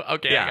escort Yeah. too?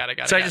 Okay, yeah. I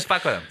got it. So I just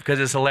fuck with them because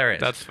it's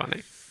hilarious. That's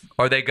funny.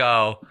 Or they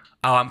go,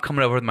 oh, I'm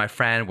coming over with my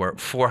friend. We're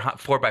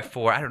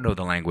 4x4. I don't know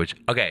the language.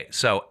 Okay,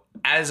 so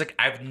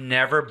I've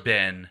never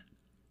been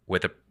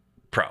with a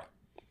pro.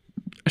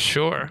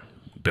 Sure.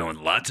 Been with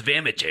lots of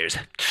amateurs,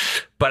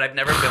 but I've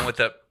never been with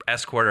a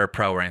escort or a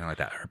pro or anything like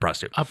that, or a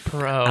prostitute. A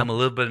pro. I'm a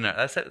little bit.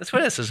 That's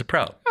what it is a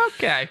pro.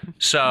 Okay.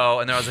 So,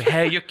 and then I was like,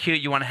 hey, you're cute.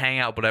 You want to hang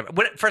out, whatever.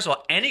 First of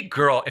all, any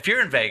girl, if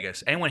you're in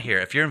Vegas, anyone here,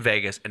 if you're in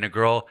Vegas and a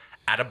girl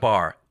at a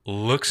bar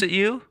looks at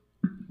you,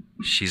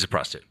 she's a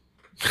prostitute.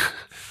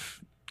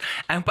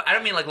 But I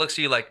don't mean like looks at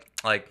you like,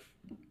 but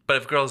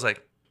if a girl's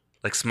like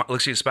looks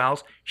at you,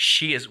 smiles,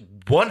 she is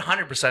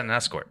 100% an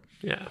escort.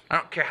 Yeah. I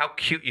don't care how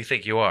cute you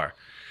think you are.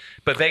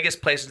 But Vegas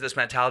plays into this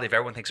mentality of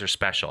everyone thinks they're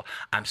special.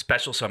 I'm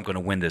special, so I'm going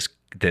to win this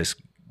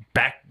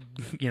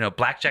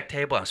blackjack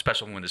table. I'm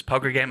special to win this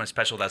poker game. I'm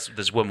special that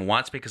this woman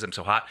wants me because I'm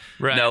so hot.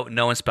 Right.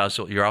 No one's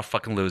special. You're all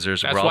fucking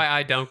losers. That's why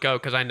I don't go,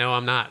 because I know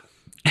I'm not.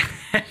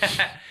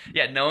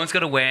 Yeah, no one's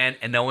going to win,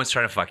 and no one's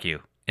trying to fuck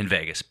you in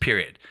Vegas,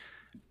 period.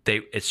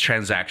 It's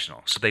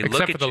transactional. So they Except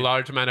look at for the you.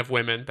 large amount of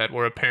women that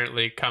were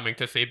apparently coming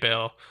to see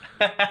Bill.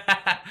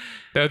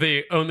 They're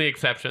the only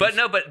exceptions.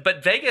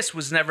 But Vegas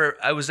was never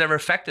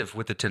effective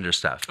with the Tinder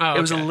stuff. Oh,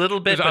 It was a okay. little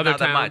bit, There's but other not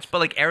that towns. much. But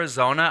like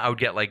Arizona, I would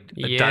get like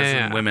a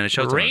dozen women at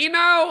showtimes.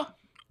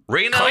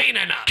 Reno?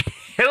 Cleaning up.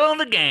 Killing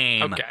the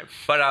game. Okay.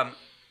 But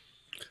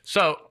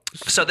So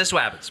this is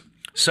what happens.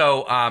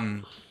 So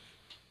I'm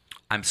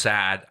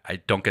sad. I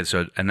don't get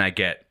and I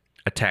get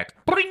a text.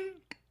 Bring!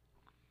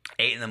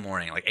 8 in the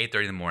morning, like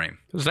 8:30 in the morning.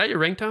 is that your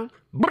ringtone?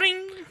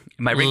 Bring!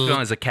 My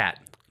ringtone is a cat.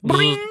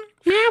 Bring!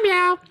 Meow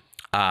meow.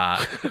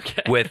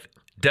 with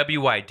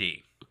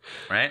WYD,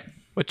 right?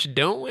 What you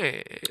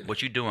doing?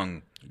 What you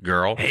doing,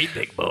 girl? Hey,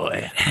 big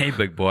boy. Hey,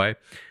 big boy.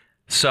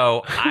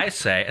 So I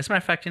say, as a matter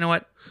of fact, you know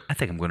what? I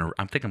think I'm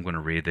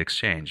gonna read the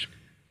exchange.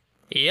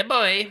 Yeah,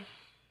 boy.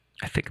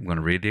 I think I'm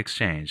gonna read the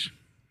exchange.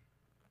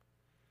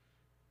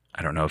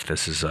 I don't know if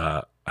this is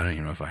I don't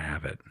even know if I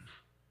have it.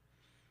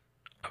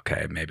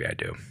 Okay, maybe I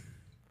do.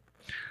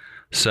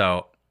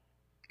 So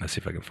let's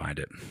see if I can find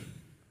it.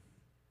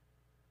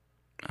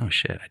 Oh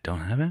shit, I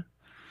don't have it?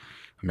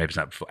 Or maybe it's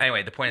not before.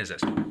 Anyway, the point is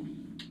this.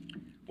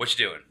 What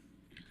you doing?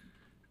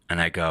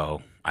 And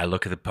I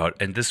look at the post,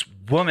 and this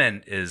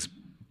woman is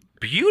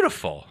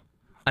beautiful.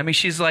 I mean,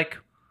 she's a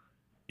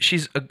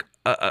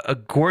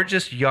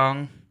gorgeous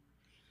young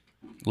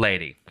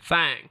lady.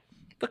 Fang.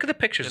 Look at the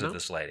pictures of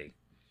this lady.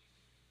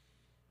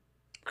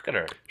 Look at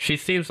her. She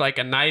seems like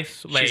a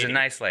nice lady. She's a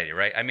nice lady,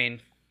 right? I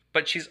mean,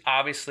 but she's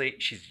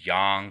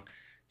young.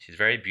 She's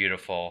very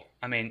beautiful.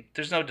 I mean,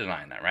 there's no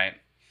denying that, right?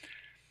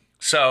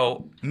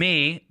 So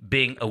me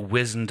being a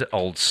wizened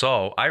old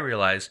soul, I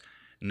realize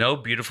no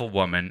beautiful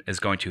woman is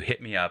going to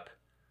hit me up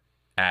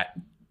at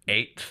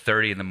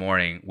 8:30 in the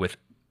morning with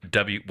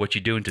what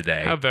you doing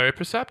today? How very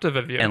perceptive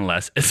of you.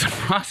 Unless it's a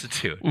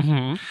prostitute.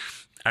 Mm-hmm.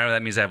 I don't know.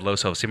 That means I have low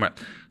self-esteem.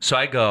 So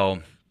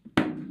I'm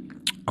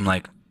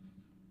like,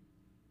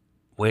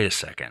 wait a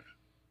second.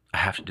 I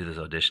have to do this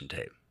audition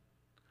tape.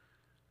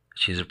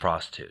 She's a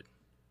prostitute.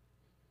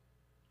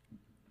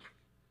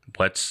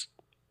 What's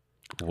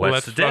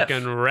Let's the diff?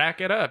 fucking rack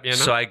it up, you know?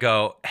 So I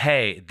go,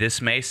 hey, this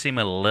may seem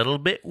a little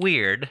bit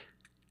weird,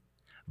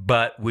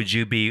 but would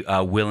you be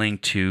willing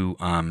to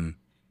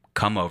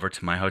come over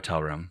to my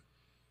hotel room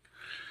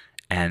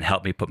and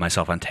help me put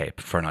myself on tape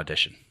for an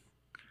audition?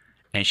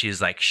 And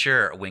she's like,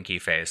 sure, winky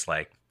face.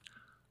 Like,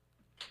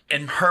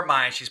 in her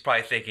mind, she's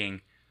probably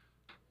thinking,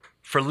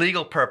 for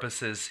legal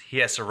purposes, he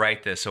has to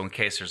write this so in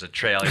case there's a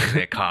trail, he doesn't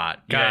get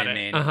caught. You know what I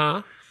mean?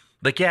 Uh-huh.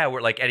 Like, yeah,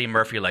 we're like Eddie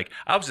Murphy, like,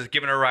 I was just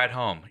giving her a ride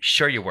home.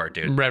 Sure you were,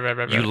 dude.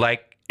 Right. You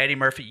like Eddie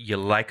Murphy, you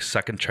like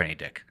sucking tranny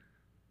dick.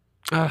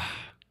 Oh,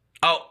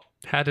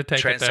 had to take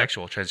it there.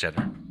 Transsexual,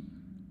 transgender.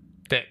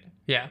 Dick.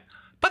 Yeah.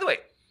 By the way,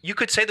 you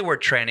could say the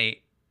word tranny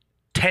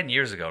 10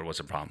 years ago. It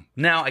wasn't a problem.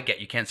 Now I get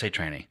you can't say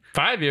tranny.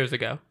 5 years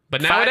ago.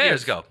 But now 5 it is.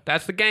 years ago.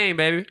 That's the game,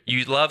 baby.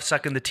 You love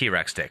sucking the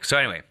T-Rex dick. So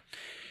anyway.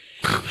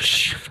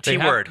 They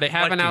T-word.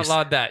 haven't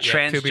outlawed that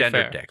yet, to be fair.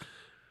 Transgender dick.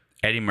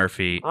 Eddie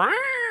Murphy.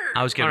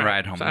 I was getting a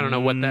ride home. So I don't know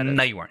what that is.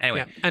 No, you weren't.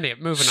 Anyway. Yeah. Anyway,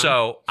 moving on.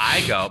 So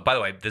I go, by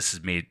the way, this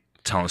is me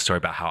telling a story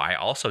about how I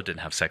also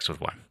didn't have sex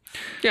with one.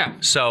 Yeah.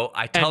 So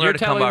I tell and her you're to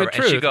come telling over the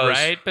truth, and she goes,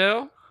 right,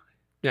 Bill?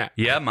 Yeah.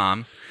 yeah,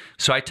 Mom.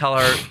 So I tell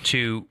her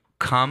to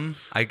come.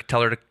 I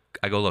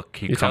go, look,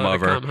 can you come tell her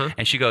to over? come, huh?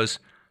 And she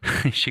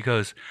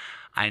goes,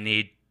 I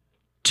need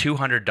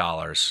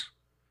 $200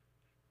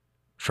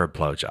 for a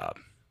blowjob.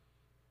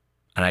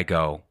 And I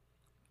go,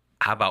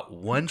 how about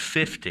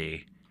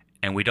 $150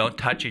 and we don't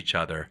touch each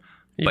other,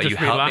 but you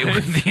just read help me lines?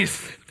 with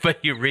these, but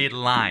you read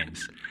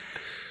lines.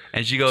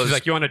 And she goes, She's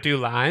like, you want to do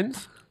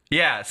lines?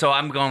 yeah. So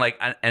I'm going like,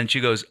 and she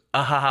goes,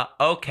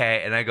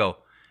 okay. And I go,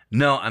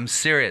 no, I'm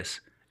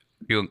serious.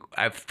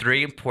 I have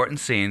 3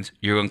 important scenes.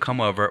 You're gonna come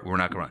over. We're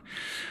not gonna.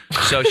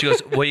 So she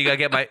goes, well, you gotta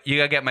get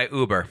my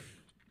Uber.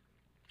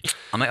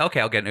 I'm like,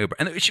 okay, I'll get an Uber.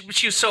 And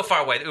she was so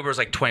far away. The Uber was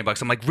like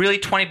 $20. I'm like, really,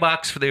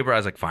 $20 for the Uber? I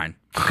was like, fine.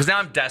 Because now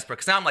I'm desperate.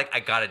 Because now I'm like, I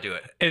gotta do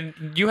it.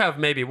 And you have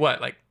maybe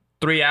what, like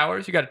 3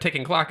 hours? You got a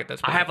ticking clock at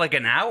this point. I have like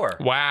an hour.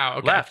 Wow.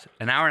 Okay. Left.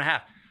 An hour and a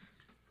half.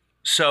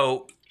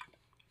 So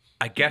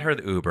I get her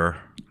the Uber.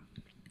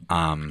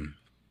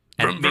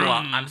 And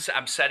meanwhile,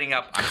 I'm setting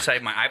my.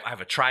 I have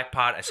a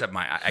tripod.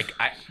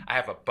 I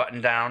have a button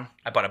down.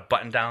 I bought a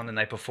button down the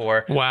night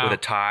before. Wow. With a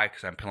tie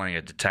because I'm playing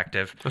a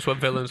detective. That's what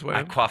villains wear.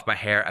 I coiffed my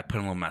hair. I put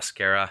in a little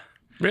mascara.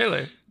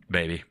 Really?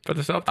 Baby. For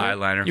the self-tape?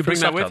 Eyeliner. You for bring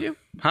the that with self-tape.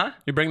 you? Huh?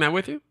 You bring that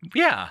with you?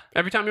 Yeah.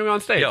 Every time you go on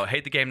stage? Yo,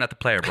 hate the game, not the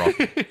player, bro.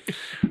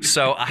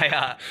 So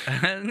I,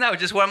 no,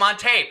 just when I'm on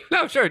tape.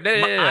 No, sure.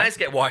 Yeah, My yeah. eyes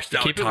get washed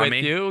out, Keep it Tommy.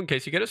 with you in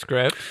case you get a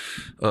script.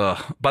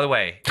 By the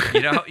way,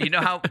 you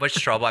know how much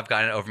trouble I've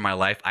gotten over my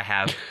life? I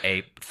have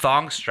a red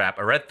thong strap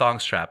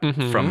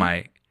from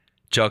my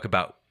joke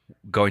about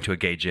going to a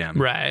gay gym.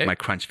 Right. My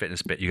Crunch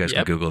Fitness bit. You guys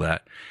Yep. can Google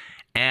that.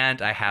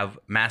 And I have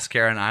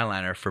mascara and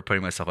eyeliner for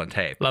putting myself on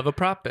tape. Love a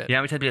prop bit.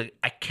 Yeah, I'm telling like,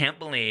 I can't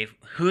believe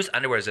whose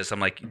underwear is this? I'm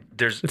like,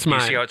 It's you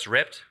mine. see how it's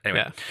ripped? Anyway.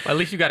 Yeah. Well, at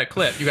least you got a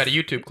clip. You got a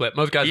YouTube clip.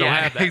 Most guys don't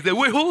have that. He's like,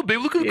 wait, hold on,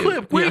 babe. Look at the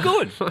clip. Where are you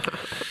going?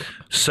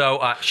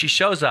 So she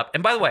shows up.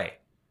 And by the way,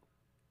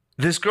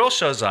 this girl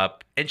shows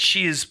up and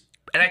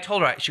and I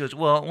told her, she goes,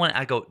 well,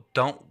 I go,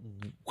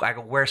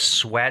 wear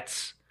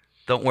sweats.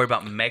 Don't worry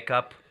about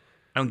makeup.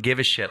 I don't give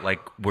a shit. Like,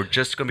 we're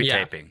just going to be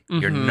taping.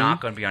 You're not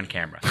going to be on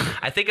camera.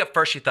 I think at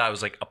first she thought it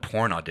was like a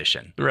porn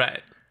audition.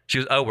 Right. She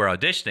goes, oh, we're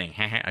auditioning.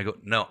 I go,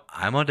 no,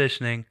 I'm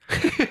auditioning.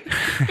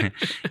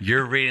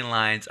 You're reading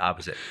lines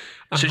opposite.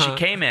 So she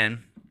came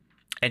in,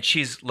 and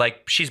she's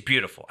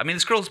beautiful. I mean,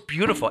 this girl's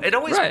beautiful. It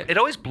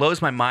always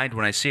blows my mind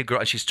when I see a girl,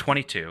 and she's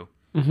 22,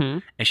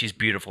 and she's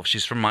beautiful.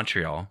 She's from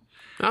Montreal.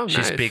 Oh, She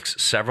nice.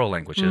 speaks several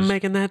languages.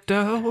 Making that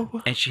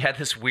dough. And she had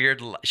this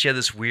weird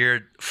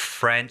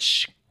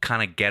French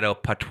kind of ghetto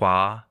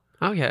patois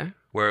Okay.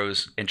 where it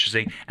was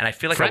interesting. And I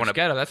feel like I French want to.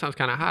 ghetto. That sounds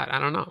kind of hot. I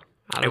don't know.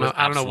 I It was don't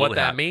know what absolutely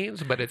that hot.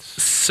 means, but it's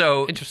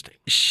So interesting.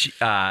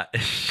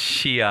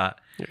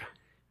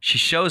 She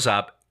shows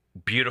up,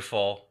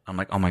 beautiful. I'm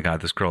like, oh my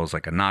god, this girl is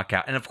like a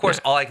knockout. And of course,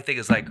 all I could think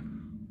is like,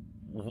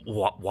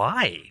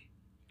 why?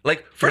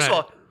 Like, first of Right.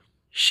 all,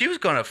 she was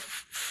going to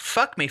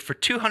fuck me for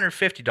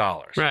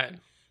 $250. Right.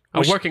 A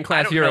Which working I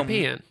class don't know-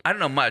 European. I don't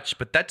know much,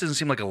 but that doesn't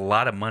seem like a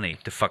lot of money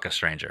to fuck a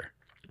stranger.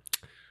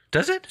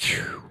 Does it?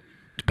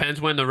 Depends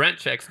when the rent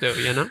checks due,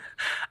 you know?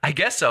 I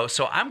guess so.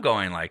 So I'm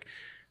going like,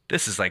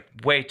 this is like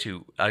way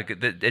too.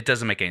 It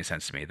doesn't make any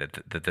sense to me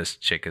that this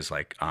chick is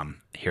like,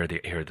 here are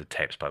the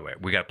tapes. By the way,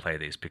 we got to play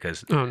these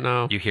because Oh,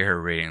 no. you hear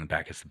her reading in the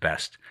back. It's the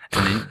best,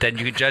 and then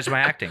you can judge my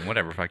acting.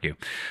 Whatever, fuck you.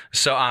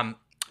 So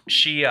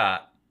she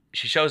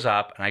shows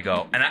up, and I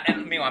go,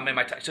 and meanwhile I'm in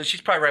my so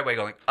she's probably right away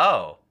going,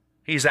 oh,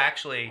 he's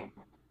actually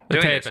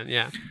doing this. Taping,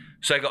 yeah.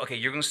 So I go, okay,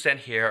 you're gonna stand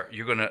here.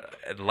 You're gonna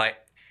light,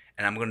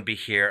 and I'm gonna be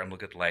here. I'm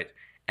looking at the light,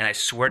 and I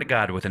swear to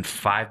God, within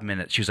 5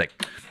 minutes, she was like,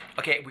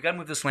 okay, we gotta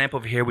move this lamp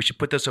over here. We should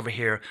put this over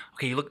here.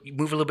 Okay, you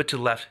move a little bit to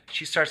the left.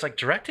 She starts like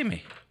directing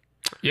me,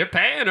 You're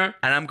paying her.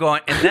 and I'm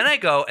going, and then I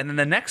go, and then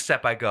the next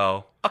step I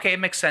go, okay, it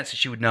makes sense that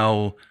she would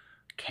know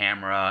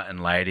camera and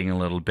lighting a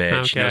little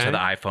bit. She knows how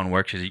Okay. the iPhone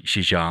works.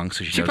 She's young,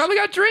 so she She knows. probably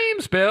got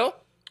dreams, Bill.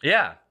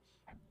 Yeah.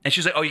 And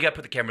she's like, oh, you gotta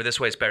put the camera this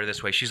way. It's better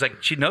this way. She's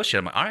like, she knows shit.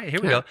 I'm like, all right, here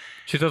we go.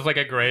 She does like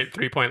a great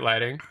 3-point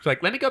lighting. She's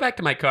like, let me go back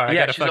to my car. I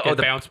Yeah, got a she's like, fucking oh,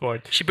 the- bounce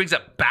board. She brings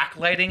up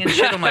backlighting and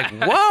shit. I'm like,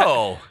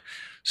 whoa.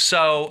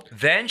 So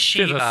then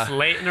She she, has a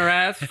slate in her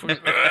ass.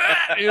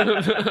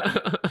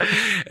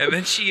 and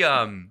then she,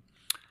 and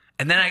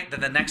then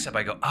the next step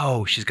I go,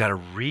 oh, she's got to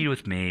read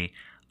with me.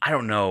 I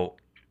don't know.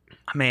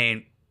 I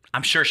mean,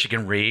 I'm sure she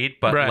can read,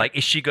 but Right. like,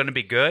 is she going to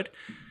be good?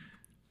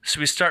 So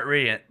we start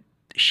reading it.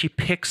 She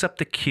picks up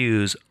the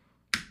cues,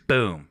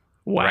 boom,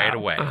 Wow. right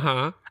away.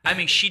 Uh-huh. I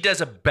mean, she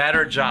does a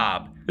better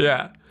job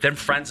Yeah. than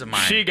friends of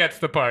mine. She gets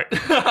the part.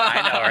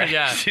 I know, right?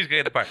 Yeah. She's gonna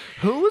get the part.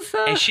 Who's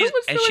And she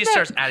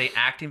starts adding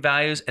acting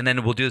values, and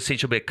then we'll do the scene.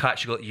 She'll be a cut.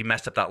 She'll go, "You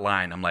messed up that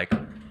line." I'm like,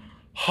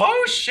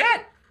 "Oh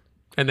shit!"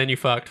 And then you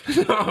fucked.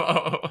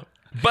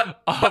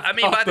 But I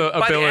mean, by the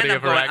the ability end,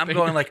 of her I'm acting.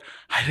 going like,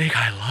 I think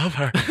I love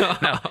her.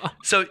 No.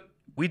 So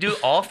we do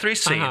all three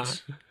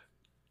scenes.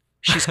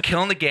 She's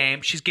killing the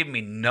game. She's giving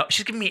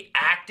me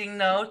acting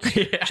notes.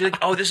 Yeah. She's like,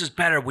 "Oh, this is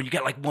better when you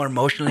get like more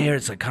emotional here.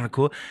 It's like kind of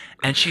cool."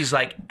 And she's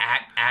like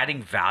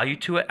adding value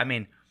to it. I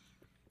mean,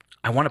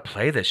 I want to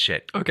play this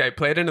shit. Okay,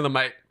 play it into the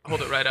mic.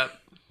 Hold it right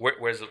up.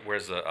 Where's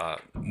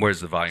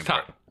the volume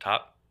Top. part?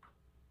 Top.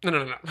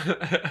 No.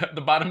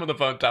 The bottom of the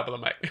phone, top of the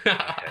mic.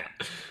 Okay.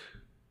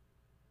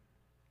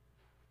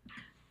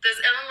 Does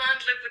Ellen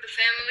live with the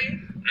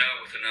family? No,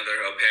 with another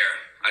au pair.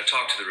 I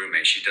talked to the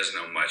roommate. She doesn't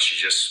know much. She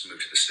just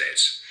moved to the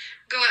States.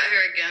 Go out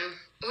here again.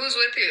 Who's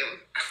with you?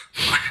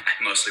 I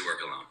mostly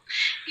work alone.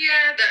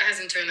 Yeah, that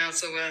hasn't turned out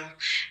so well.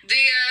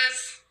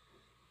 Diaz,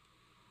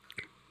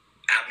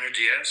 Abner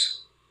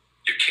Diaz?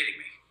 You're kidding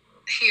me.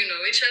 you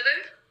know each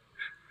other?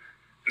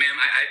 Ma'am,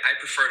 I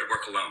prefer to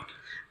work alone.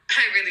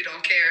 I really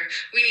don't care.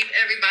 We need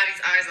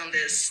everybody's eyes on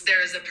this.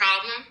 There is a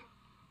problem.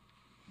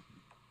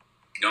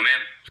 No, ma'am.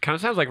 Kind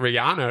of sounds like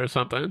Rihanna or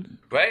something.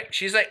 Right?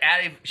 She's like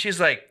adding. She's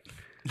like,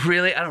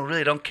 really? I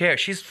don't care.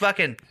 She's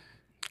fucking.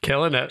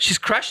 Killing it. She's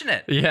crushing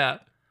it. Yeah.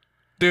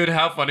 Dude,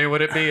 how funny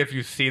would it be if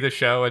you see the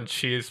show and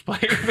she's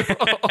playing the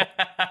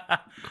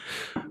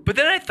role? But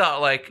then I thought,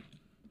 like,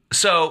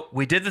 so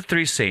we did the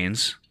three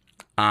scenes,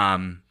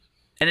 and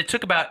it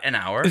took about an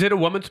hour. Is it a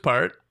woman's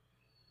part?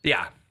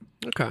 Yeah.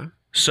 Okay.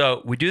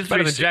 So we do the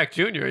Better three than scenes. Jack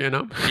Jr., you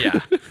know? Yeah.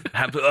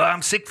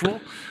 I'm sick, fool.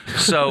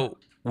 So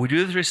we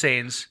do the three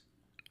scenes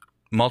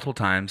multiple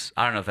times.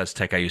 I don't know if that's the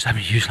tech I use. I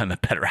mean, usually I'm a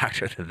better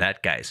actor than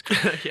that, guys.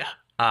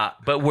 Yeah.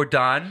 But we're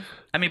done.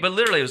 I mean, but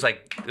literally it was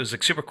like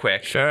super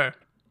quick. Sure.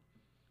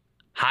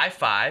 High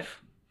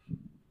five.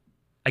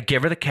 I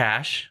give her the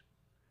cash,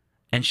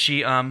 and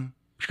she goes, "I'm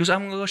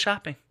gonna go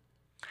shopping."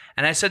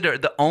 And I said to her,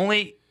 the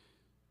only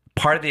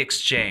part of the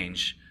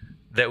exchange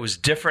that was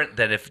different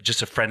than if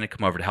just a friend had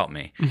come over to help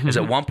me is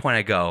at one point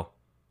I go,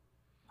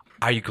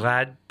 "Are you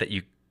glad that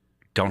you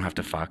don't have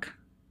to fuck?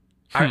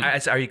 I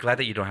said, are you glad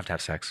that you don't have to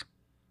have sex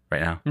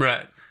right now?"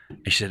 Right.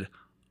 And she said,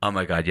 "Oh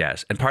my God,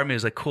 yes." And part of me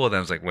was like, cool. Then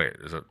I was like, wait,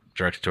 is it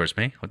directed towards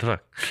me? What the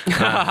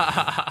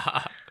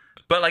fuck?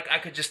 But like, I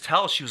could just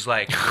tell she was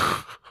like,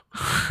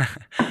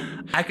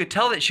 I could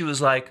tell that she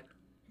was like,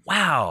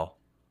 wow,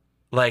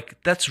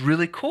 like that's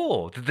really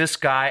cool that this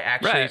guy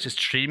actually Right. just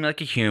treated me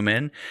like a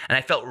human. And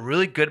I felt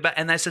really good about it.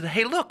 And I said,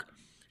 hey, look,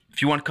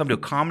 if you want to come to a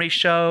comedy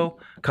show,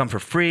 come for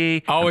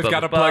free. Always blah, got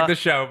to blah, blah. plug the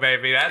show,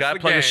 baby. That's Gotta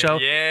the plug game. the show.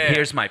 Yeah.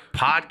 Here's my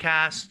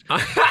podcast. You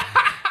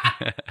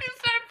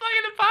started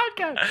plugging the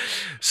podcast.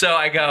 So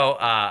I go,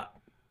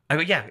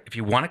 yeah, if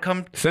you want to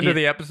come. Send her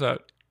the episode.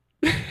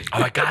 Oh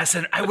my God, I'll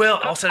send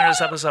her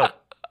this episode.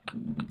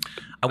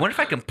 I wonder if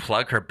I can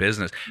plug her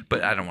business,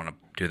 but I don't want to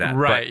do that.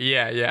 Right? But,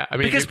 Yeah. I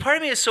mean, because part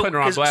of me is so. putting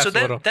her on blast So a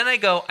little. then I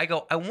go.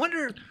 I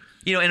wonder.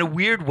 You know, in a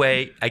weird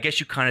way, I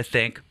guess you kind of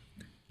think,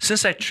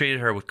 since I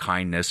treated her with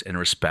kindness and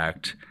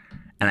respect,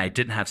 and I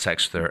didn't have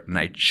sex with her, and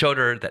I showed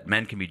her that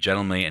men can be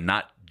gentlemanly and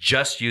not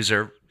just use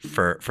her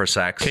for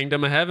sex.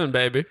 Kingdom of heaven,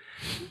 baby.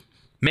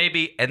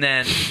 Maybe. And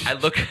then I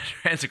look at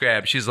her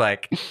Instagram. She's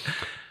like,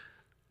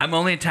 I'm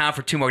only in town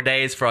for 2 more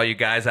days for all you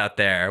guys out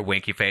there.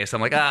 Winky face. I'm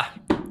like, I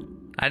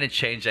didn't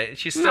change it.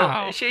 She's still,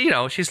 No.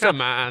 she's still.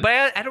 Come on.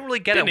 But I don't really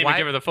get Didn't it. even Why?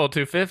 give her the full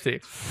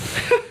 $250.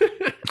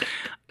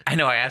 I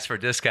know. I asked for a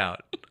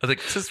discount. I was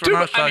like, since we're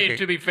not I fucking. mean,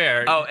 to be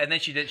fair. Oh, and then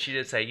she did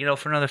say,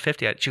 for another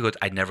 50, she goes,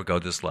 I'd never go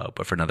this low,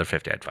 but for another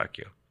 50, I'd fuck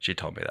you. She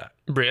told me that.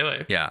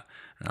 Really? Yeah.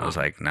 And I was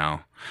like,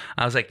 no.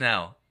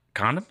 No.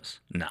 Condoms?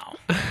 No.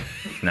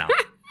 No.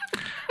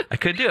 I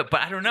could do it,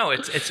 but I don't know.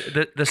 It's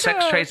the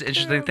sex trade's an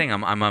interesting thing.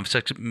 I'm of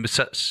such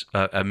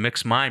a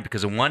mixed mind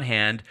because on one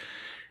hand,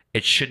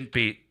 it shouldn't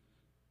be.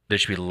 There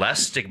should be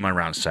less stigma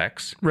around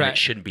sex. Right. It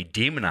shouldn't be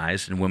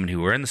demonized, and women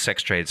who are in the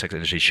sex trade, sex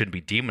industry, shouldn't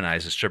be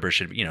demonized. As strippers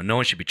should, no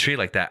one should be treated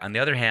like that. On the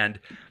other hand,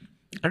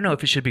 I don't know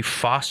if it should be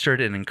fostered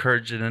and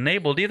encouraged and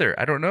enabled either.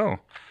 I don't know.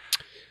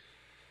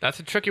 That's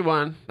a tricky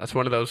one. That's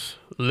one of those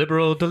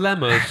liberal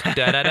dilemmas.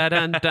 Da da da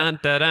dun dun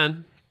da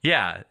dun.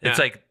 Yeah, it's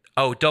Yeah.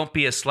 like, don't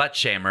be a slut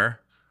shamer,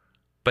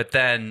 but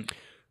then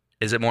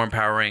is it more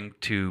empowering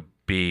to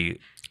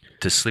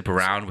sleep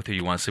around with who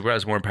you want to sleep around?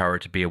 It's more empowering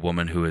to be a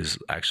woman who is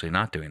actually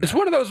not doing that. It's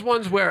one of those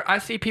ones where I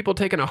see people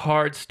taking a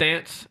hard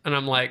stance, and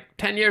I'm like,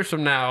 10 years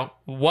from now,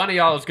 one of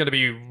y'all is going to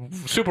be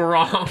super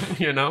wrong,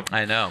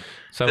 I know.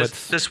 So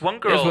this one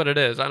It girl is what it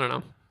is. I don't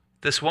know.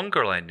 This one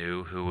girl I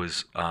knew who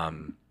was,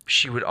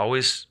 she would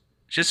always,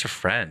 she's just a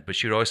friend, but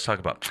she would always talk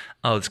about,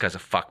 this guy's a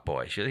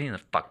fuckboy. He's a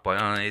fuckboy.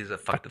 Oh, he's a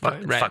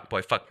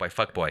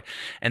fuckboy.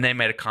 And they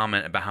made a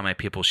comment about how many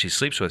people she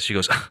sleeps with. She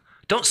goes,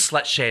 don't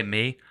slut shame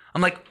me.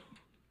 I'm like,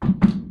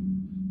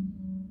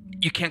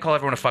 you can't call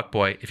everyone a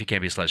fuckboy if you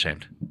can't be slut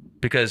shamed.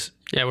 Because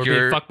Yeah, we're being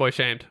fuckboy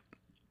shamed.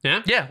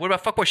 Yeah? Yeah, what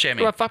about fuckboy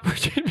shaming? What about fuckboy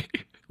shaming?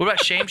 What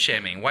about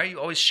shaming? Why are you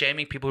always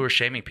shaming people who are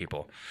shaming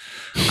people?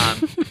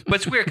 But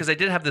it's weird because I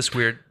did have this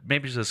weird,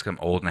 maybe it's just 'cause I'm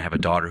old and I have a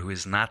daughter who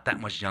is not that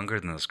much younger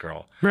than this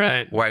girl.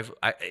 Right. Where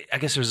I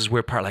guess there's this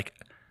weird part like,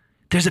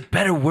 there's a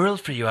better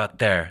world for you out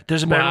there.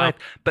 There's a better Wow. life.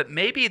 But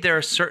maybe there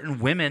are certain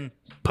women.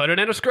 Put it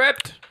in a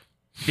script.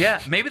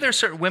 Yeah, maybe there are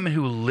certain women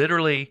who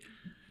literally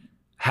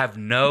have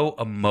no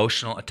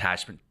emotional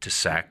attachment to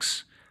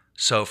sex.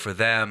 So for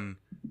them,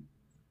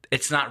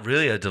 it's not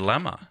really a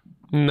dilemma.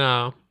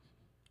 No.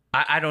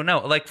 I don't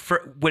know. Like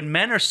when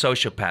men are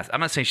sociopaths, I'm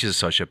not saying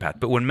she's a sociopath,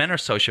 but when men are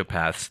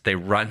sociopaths, they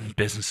run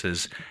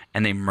businesses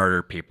and they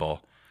murder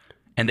people.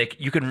 And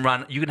you can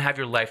have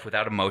your life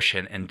without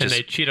emotion and just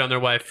And they cheat on their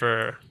wife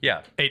for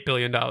yeah. $8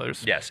 billion.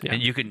 Yes. Yeah.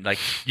 And you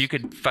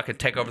could fucking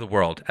take over the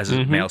world as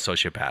a male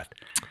sociopath.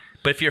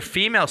 But if you're a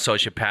female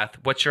sociopath,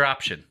 what's your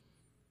option?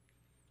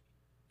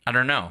 I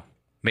don't know.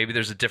 Maybe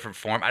there's a different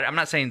form. I'm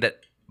not saying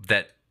that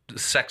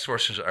sex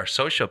workers are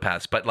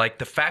sociopaths, but like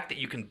the fact that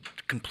you can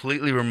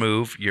completely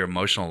remove your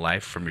emotional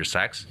life from your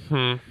sex,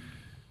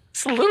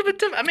 it's a little bit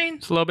different. I mean,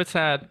 It's a little bit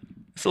sad.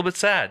 it's a little bit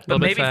sad. But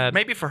Little bit sad.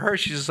 maybe for her,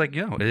 she's just like,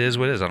 it is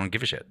what it is. I don't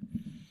give a shit.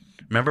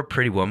 Remember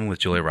Pretty Woman with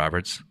Julia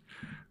Roberts?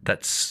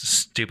 That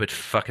stupid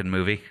fucking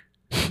movie.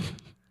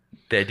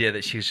 The idea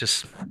that she's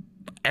just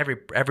every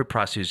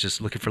prostitute is just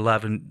looking for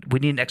love, and we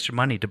need extra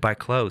money to buy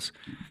clothes.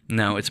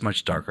 No, it's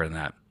much darker than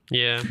that.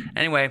 Yeah.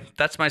 Anyway,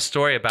 that's my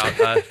story about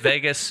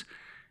Vegas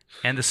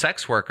and the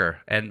sex worker,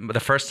 and the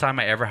first time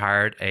I ever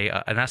hired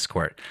an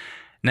escort.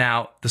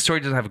 Now, the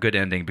story doesn't have a good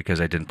ending because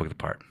I didn't book the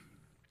part.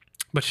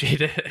 But she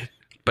did.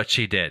 But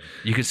she did.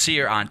 You can see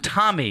her on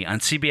Tommy on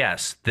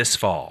CBS this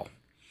fall.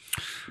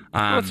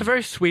 Well, it's a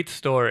very sweet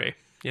story,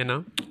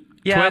 Yeah,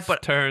 Twists,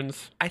 but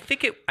turns. I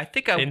think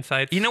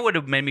Insights. You know what would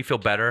have made me feel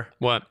better?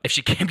 What? If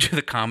she came to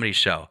the comedy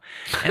show.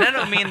 And I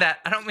don't mean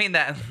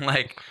that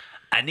like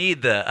I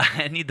need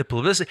the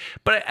publicity,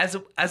 but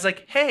as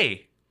like,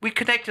 hey, we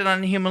connected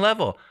on a human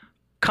level.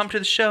 Come to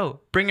the show.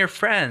 Bring your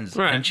friends.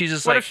 Right. And she's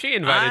just What like, if she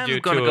invited I'm you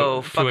gonna to go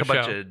a fuck a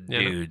bunch show, of you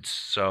know? dudes.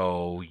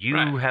 So you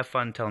Right. have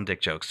fun telling dick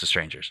jokes to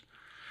strangers.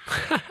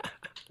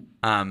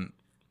 I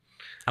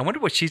wonder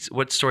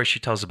what story she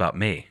tells about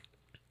me.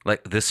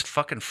 Like this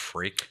fucking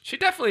freak. She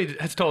definitely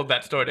has told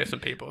that story to some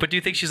people. But do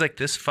you think she's like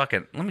this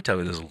fucking? Let me tell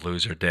you, what this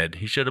loser did.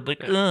 He should have been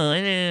like, oh,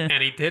 and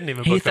he didn't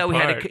even he book thought the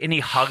we part. and he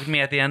hugged me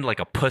at the end like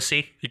a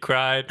pussy. He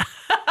cried.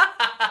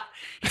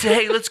 He said,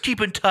 "Hey, let's keep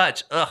in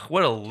touch." Ugh,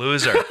 what a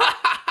loser!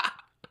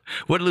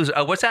 What a loser!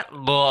 Oh, what's that?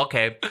 Oh,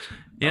 okay,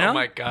 you know. Oh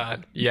my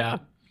God. Yeah.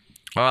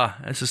 Oh,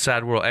 it's a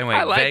sad world. Anyway,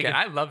 I like Vegas. it.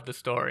 I love the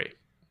story.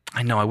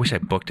 I know. I wish I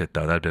booked it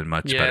though. That'd been a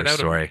much better that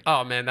story.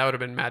 Oh man, that would have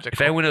been magical.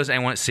 If anyone knows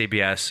anyone at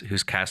CBS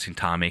who's casting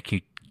Tommy, can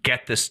you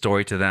get this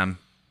story to them?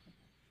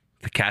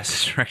 The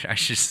casting director. I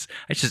should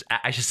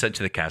send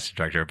to the casting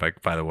director.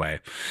 By the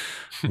way,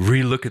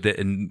 relook at it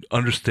and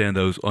understand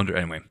those under.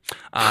 Anyway,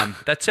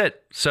 that's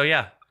it. So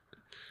yeah,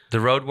 the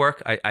road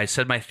work. I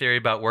said my theory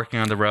about working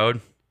on the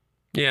road.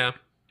 Yeah.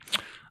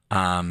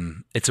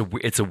 It's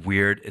a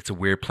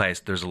weird place.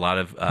 There's a lot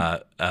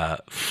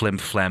of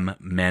flim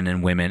men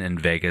and women in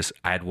Vegas.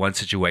 I had one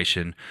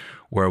situation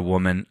where a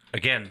woman,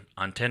 again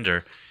on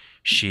Tinder,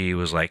 she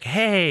was like,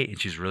 "Hey," and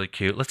she's really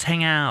cute. "Let's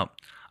hang out.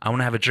 I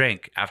want to have a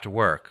drink after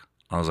work."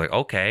 I was like,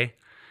 "Okay."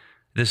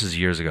 This is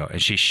years ago,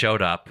 and she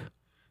showed up.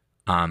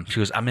 She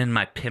goes, "I'm in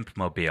my pimp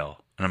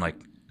mobile," and I'm like,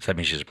 "Does that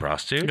mean she's a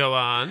prostitute?" Go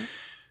on.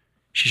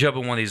 She showed up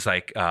in one of these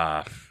like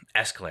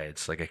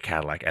Escalades, like a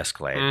Cadillac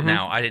Escalade.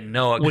 Now I didn't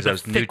know it because I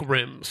was new. Thick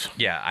rims.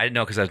 Yeah, I didn't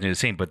know because I was new to the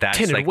scene, but that's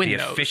Tinted like windows.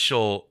 the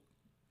official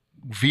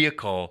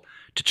vehicle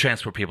to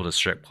transport people to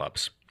strip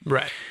clubs.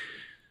 Right.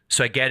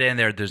 So I get in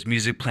there, there's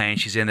music playing,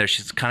 she's in there,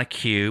 she's kind of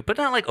cute, but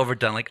not like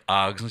overdone like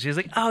Uggs. And she's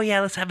like, "Oh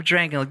yeah, let's have a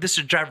drink." And like, this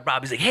is driver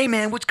Bob. He's like, "Hey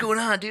man, what's going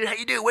on, dude? How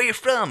you doing? Where you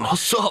from?"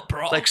 What's up,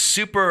 bro? Like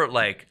super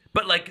like,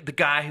 but like the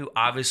guy who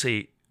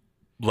obviously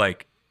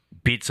like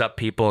beats up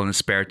people in his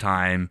spare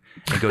time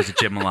and goes to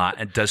gym a lot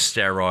and does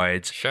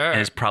steroids. Sure. And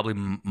is probably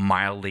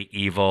mildly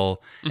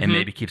evil and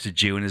maybe keeps a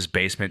Jew in his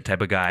basement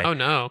type of guy. Oh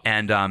no.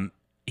 And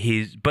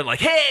he's, but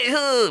like,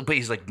 "Hey," but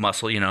he's like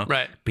muscle, you know?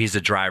 Right. But he's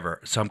the driver.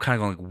 So I'm kind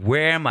of going,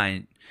 "Where am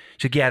I?"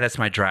 She's like, "Yeah, that's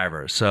my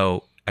driver."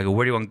 So I go,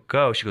 "Where do you want to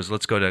go?" She goes,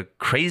 "Let's go to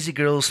Crazy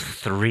Girls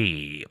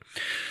 3.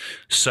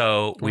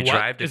 So we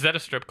drive to... Is that a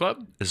strip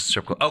club? This is a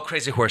strip club. Oh,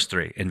 Crazy Horse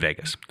 3 in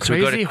Vegas. So we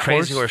go to Crazy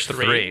Crazy Horse Horse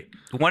 3?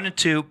 3. 1 and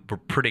 2 were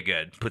pretty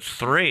good, but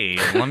 3,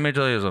 let me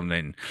tell you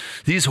something.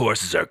 These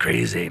horses are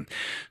crazy.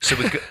 So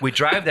we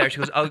drive there. She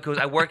goes,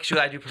 "I work." She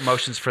goes, "I do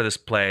promotions for this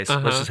place.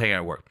 Let's just hang out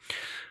at work."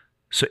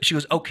 So she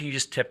goes, "Oh, can you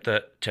just tip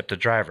the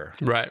driver?"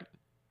 Right.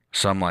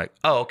 So I'm like,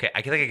 "Oh, okay."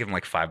 I think I give him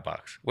like $5,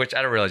 which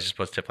I don't realize you're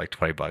supposed to tip like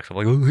 $20. I'm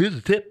like, "Oh, here's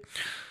a tip."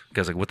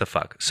 Because like, what the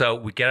fuck? So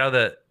we get out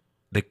of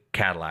the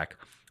Cadillac.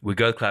 We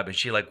go to the club, and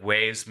she like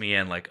waves me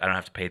in, like I don't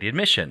have to pay the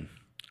admission.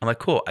 I'm like,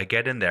 "Cool." I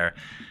get in there.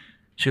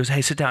 She goes,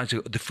 "Hey, sit down." She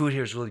goes, "The food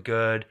here is really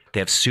good. They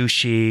have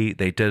sushi.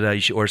 They did. You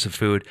should order some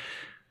food."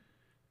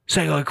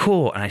 So I go,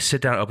 "Cool." And I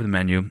sit down, open the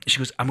menu. She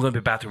goes, "I'm going to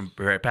the bathroom.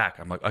 Be right back."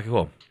 I'm like, "Okay,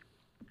 cool."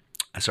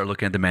 I start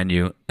looking at the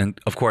menu, and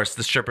of course,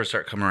 the strippers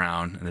start coming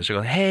around, and they're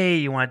going, "Hey,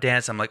 you want to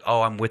dance?" I'm like,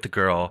 "Oh, I'm with the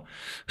girl,"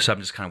 so I'm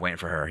just kind of waiting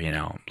for her. You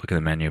know, look at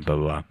the menu, blah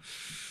blah blah.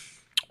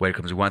 Waiter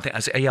comes with one thing. I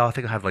say, "Hey, yeah, I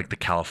think I'll have like the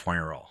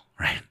California roll."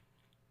 Right?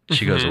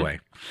 She goes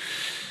away.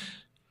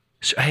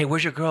 So, "Hey,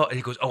 where's your girl?" And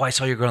he goes, "Oh, I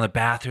saw your girl in the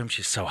bathroom.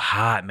 She's so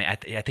hot, man.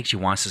 I think she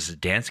wants us to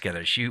dance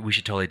together. We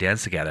should totally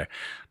dance together.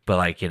 But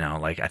like, you know,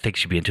 like I think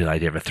she'd be into the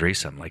idea of a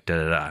threesome, like da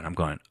da da." And I'm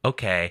going,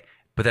 "Okay,"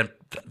 but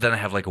then I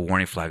have like a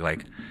warning flag,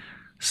 like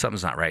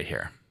something's not right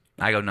here.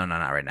 I go, "No, not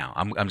right now.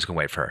 I'm just gonna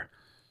wait for her."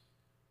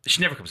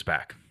 She never comes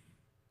back.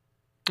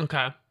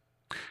 Okay.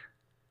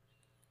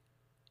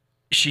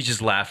 She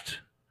just left,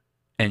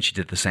 and she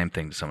did the same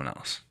thing to someone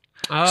else.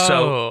 Oh.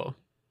 So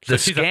the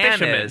she's a scam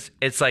fisherman. is,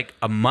 it's like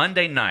a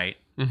Monday night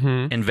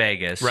in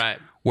Vegas, Right.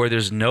 where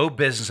there's no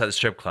business at the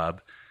strip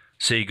club.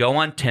 So you go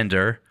on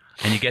Tinder,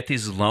 and you get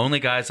these lonely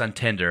guys on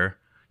Tinder.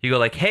 You go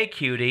like, "Hey,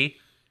 cutie."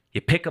 You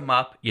pick them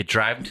up, you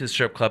drive them to the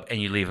strip club, and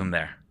you leave them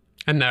there.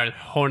 And they're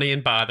horny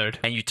and bothered.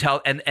 And you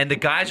tell, and the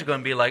guys are going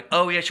to be like,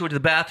 "Oh yeah, she went to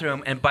the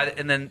bathroom," and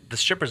then the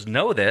strippers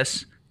know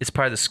this. It's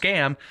part of the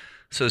scam.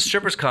 So the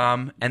strippers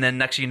come, and then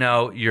next you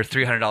know, you're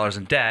 $300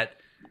 in debt,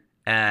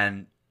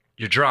 and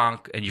you're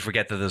drunk, and you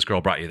forget that this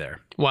girl brought you there.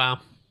 Wow.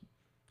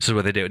 This is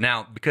what they do.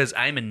 Now, because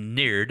I'm a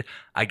nerd,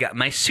 I got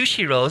my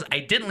sushi rolls. I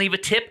didn't leave a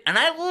tip, and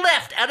I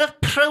left out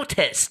of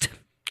protest.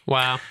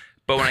 Wow.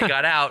 But when I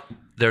got out,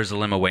 there's a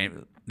limo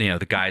waiting. You know,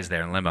 the guy's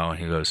there in limo, and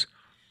he goes,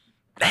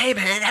 "Hey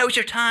man, how was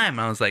your time?"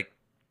 And I was like,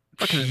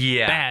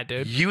 "Yeah, bad,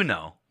 dude." You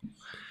know."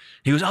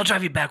 He goes, "I'll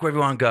drive you back wherever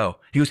you want to go."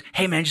 He goes,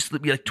 "Hey man, just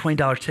leave me like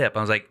 $20 tip."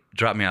 I was like,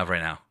 "Drop me off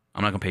right now.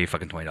 I'm not gonna pay you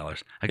fucking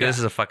 $20." I go, "This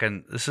is a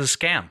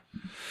scam."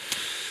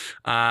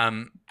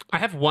 I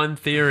have one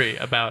theory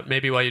about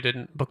maybe why you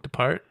didn't book the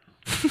part.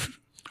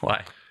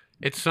 Why?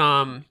 It's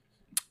all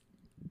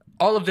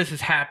of this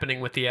is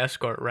happening with the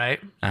escort, right?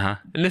 Uh-huh.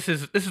 And this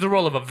is the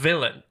role of a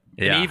villain,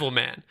 Yeah. an evil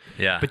man.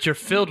 Yeah. But you're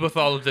filled with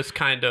all of this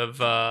kind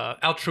of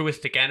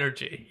altruistic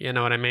energy. You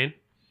know what I mean?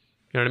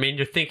 You know what I mean?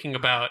 You're thinking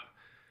about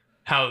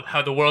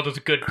how the world is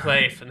a good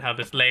place and how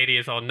this lady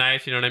is all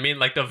nice. You know what I mean?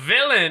 Like the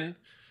villain,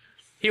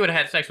 he would have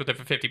had sex with her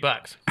for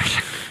 $50.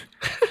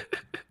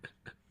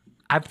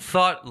 I've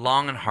thought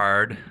long and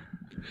hard,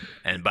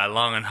 and by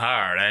long and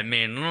hard, I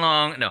mean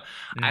long. No,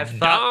 I've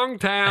thought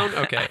Dongtown.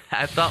 Okay.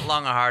 I've thought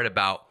long and hard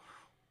about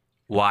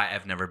why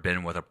I've never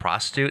been with a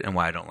prostitute and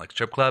why I don't like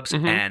strip clubs.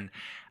 And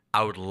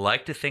I would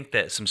like to think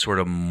that some sort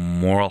of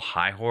moral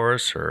high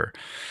horse or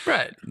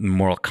Right.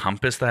 moral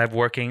compass that I have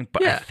working,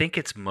 but I Yeah. think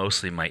it's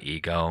mostly my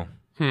ego.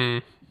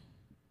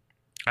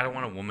 I don't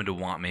want a woman to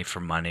want me for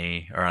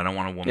money, or I don't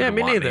want a woman to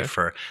me want me neither.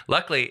 for.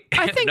 Luckily,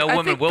 I think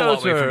woman will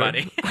want those me for are-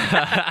 money.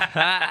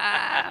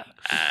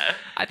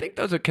 I think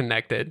those are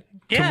connected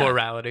to Yeah.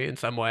 morality in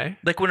some way.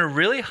 Like when a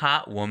really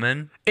hot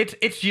woman,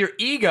 It's your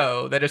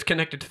ego that is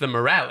connected to the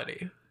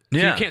morality. So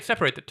Yeah. you can't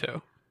separate the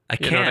two. I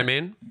You know what I can't.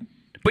 mean?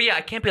 But yeah,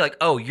 I can't be like,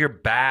 "Oh, you're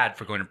bad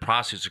for going to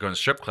prostitutes or going to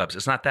strip clubs."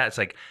 It's not that. It's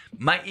like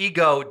my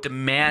ego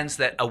demands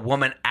that a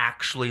woman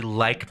actually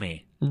like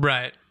me.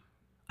 Right.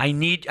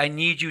 I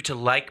need you to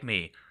like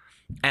me.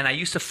 And I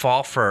used to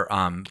fall for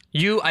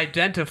You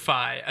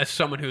identify as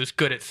someone who is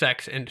good at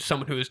sex and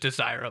someone who is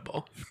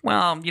desirable.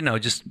 well,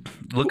 just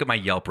look at my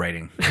Yelp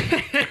rating.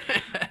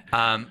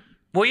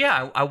 Well,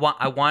 yeah, I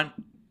want,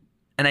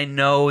 and I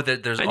know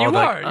that there's And all you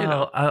like,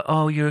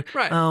 are, you're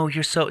Right.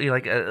 you're so you're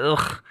like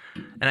ugh,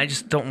 and I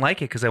just don't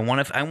like it because I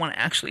want to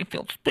actually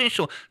feel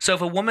special. So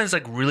if a woman's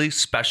like really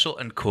special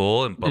and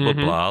cool and blah blah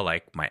blah,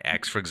 like my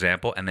ex for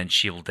example, and then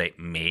she will date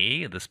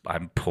me,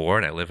 I'm poor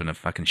and I live in a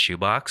fucking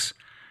shoebox.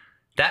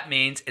 That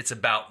means it's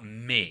about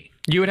me.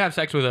 You would have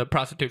sex with a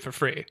prostitute for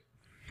free.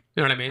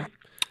 You know what I mean?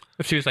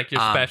 If she was like,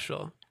 you're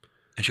special.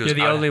 And she was,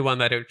 You're the only one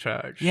that would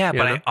charge. yeah, you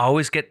but know? I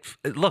always get.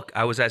 Look,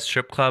 I was at a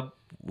strip club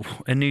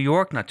in New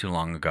York not too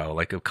long ago,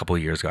 like a couple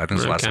of years ago. I think it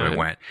was the last time I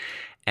went.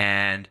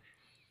 And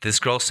this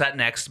girl sat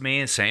next to me,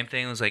 and same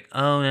thing. It was like,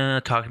 oh, yeah,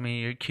 talk to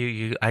me. You're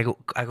cute. I go.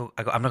 I'm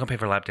not gonna pay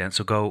for a lap dance,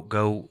 so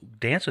go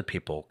dance with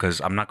people because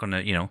I'm not gonna.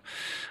 I don't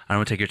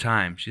want to take your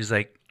time. She's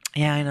like,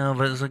 yeah, I know,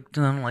 but it's like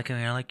I don't like it.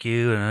 I like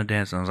you, and I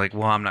dance. And I was like,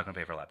 well, I'm not gonna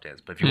pay for a lap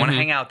dance, but if you want to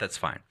hang out, that's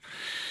fine.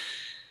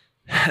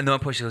 And then one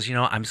point she goes,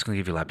 I'm just gonna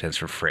give you a lap dance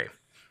for free,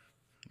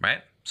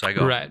 right? So I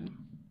go, Right.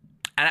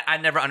 And I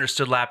never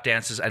understood lap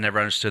dances. I never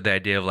understood the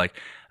idea of like,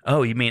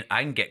 oh, you mean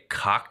I can get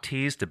cock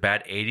teased to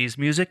bad 80s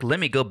music? Let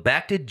me go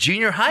back to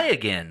junior high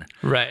again.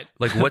 Right.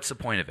 Like, what's the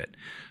point of it?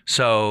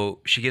 So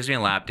she gives me a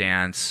lap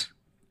dance.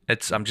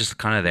 I'm just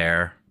kind of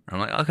there. I'm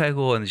like, okay,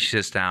 cool. And then she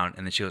sits down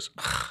and then she goes,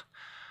 ugh,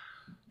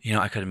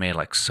 I could have made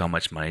like so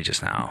much money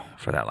just now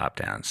for that lap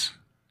dance.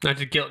 Not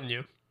just guilting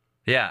you.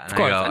 Yeah, and Of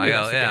course, I I knew go,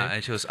 that's the yeah. game.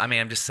 And she goes,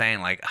 I'm just saying,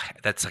 like,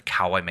 that's like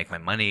how I make my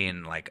money,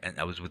 and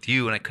I was with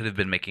you, and I could have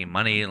been making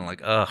money, and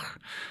like, ugh,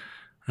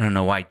 I don't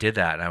know why I did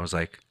that. And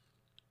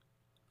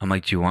I'm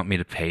like, do you want me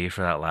to pay you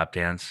for that lap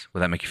dance?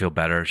 Would that make you feel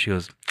better? She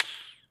goes,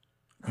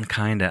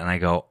 kinda. And I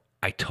go,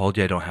 I told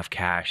you I don't have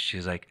cash.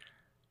 She's like,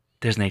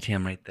 there's an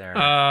ATM right there.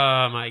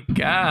 Oh my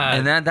God.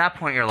 And then at that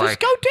point, you're just like,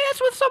 go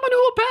dance with someone who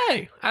will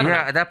pay. I don't know.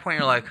 at that point,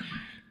 you're like,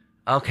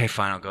 okay,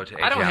 fine, I'll go to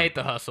ATM. I don't hate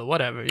the hustle.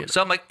 Whatever.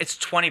 So I'm like, it's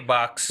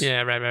 $20.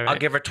 Yeah, right. I'll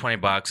give her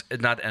 $20.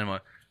 It's not the end of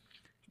it.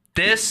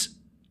 This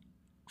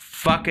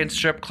fucking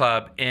strip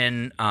club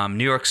in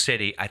New York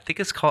City, I think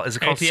is it called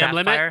ATM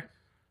Sapphire?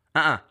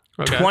 limit?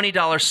 Okay.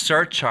 $20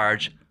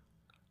 surcharge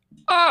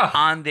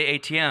on the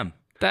ATM.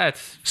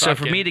 That's So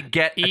for me to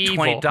get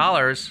evil. a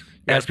 $20,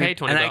 gotta pay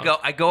 $20. and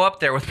I go up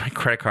there with my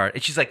credit card,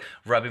 and she's like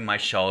rubbing my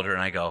shoulder,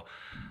 and I go,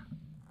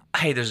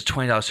 hey, there's a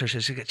 $20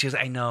 surcharge. She goes,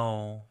 I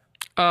know.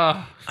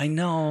 I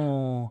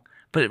know,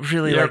 but it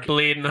really You're like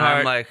bleeding and heart.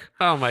 I'm like,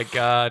 oh my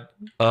God.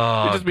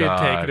 oh, You're just being God.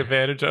 taken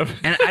advantage of.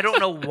 And I don't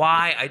know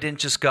why I didn't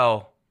just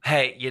go,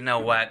 hey, you know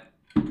what?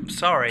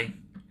 Sorry,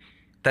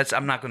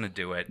 I'm not going to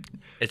do it.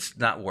 It's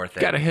not worth it.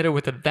 Gotta hit her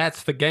with a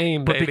that's the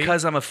game, But baby.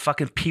 because I'm a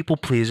fucking people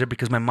pleaser,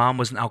 because my mom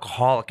was an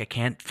alcoholic, I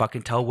can't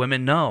fucking tell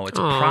women no. It's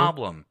a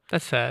problem.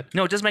 That's sad.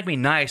 No, it doesn't make me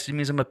nice. It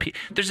means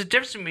there's a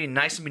difference between being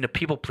nice and being a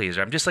people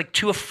pleaser. I'm just like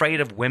too afraid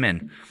of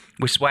women,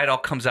 which is why it all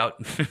comes out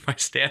in my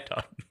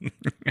stand-up.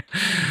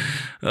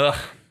 Ugh.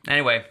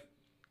 Anyway,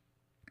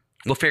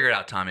 we'll figure it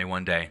out, Tommy,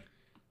 one day.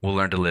 We'll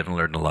learn to live and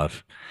learn to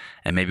love.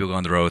 And maybe you'll go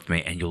on the road with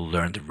me and you'll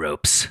learn the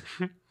ropes.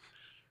 All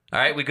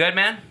right, we good,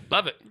 man?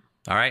 Love it.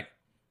 All right.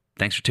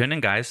 Thanks for tuning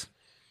in, guys.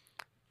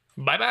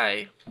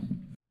 Bye-bye.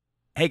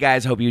 Hey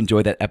guys, hope you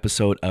enjoyed that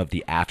episode of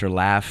the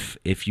Afterlaugh.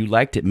 If you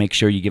liked it, make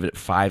sure you give it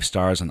 5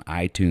 stars on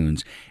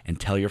iTunes and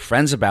tell your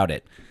friends about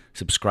it.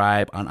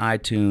 Subscribe on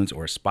iTunes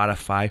or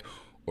Spotify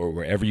or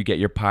wherever you get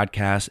your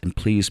podcasts, and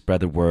please spread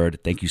the word.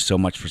 Thank you so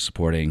much for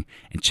supporting,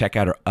 and check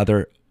out our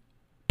other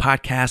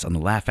podcasts on the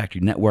Laugh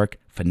Factory Network,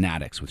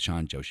 Fanatics with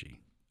Sean Joshi.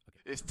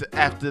 It's the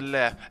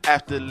Afterlaugh,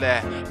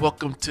 Afterlaugh.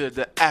 Welcome to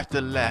the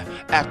Afterlaugh,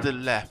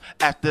 Afterlaugh,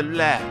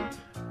 Afterlaugh.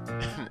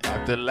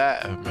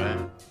 Afterlaugh,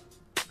 man.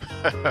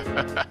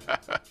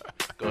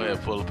 Go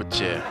ahead, pull up a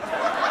chair.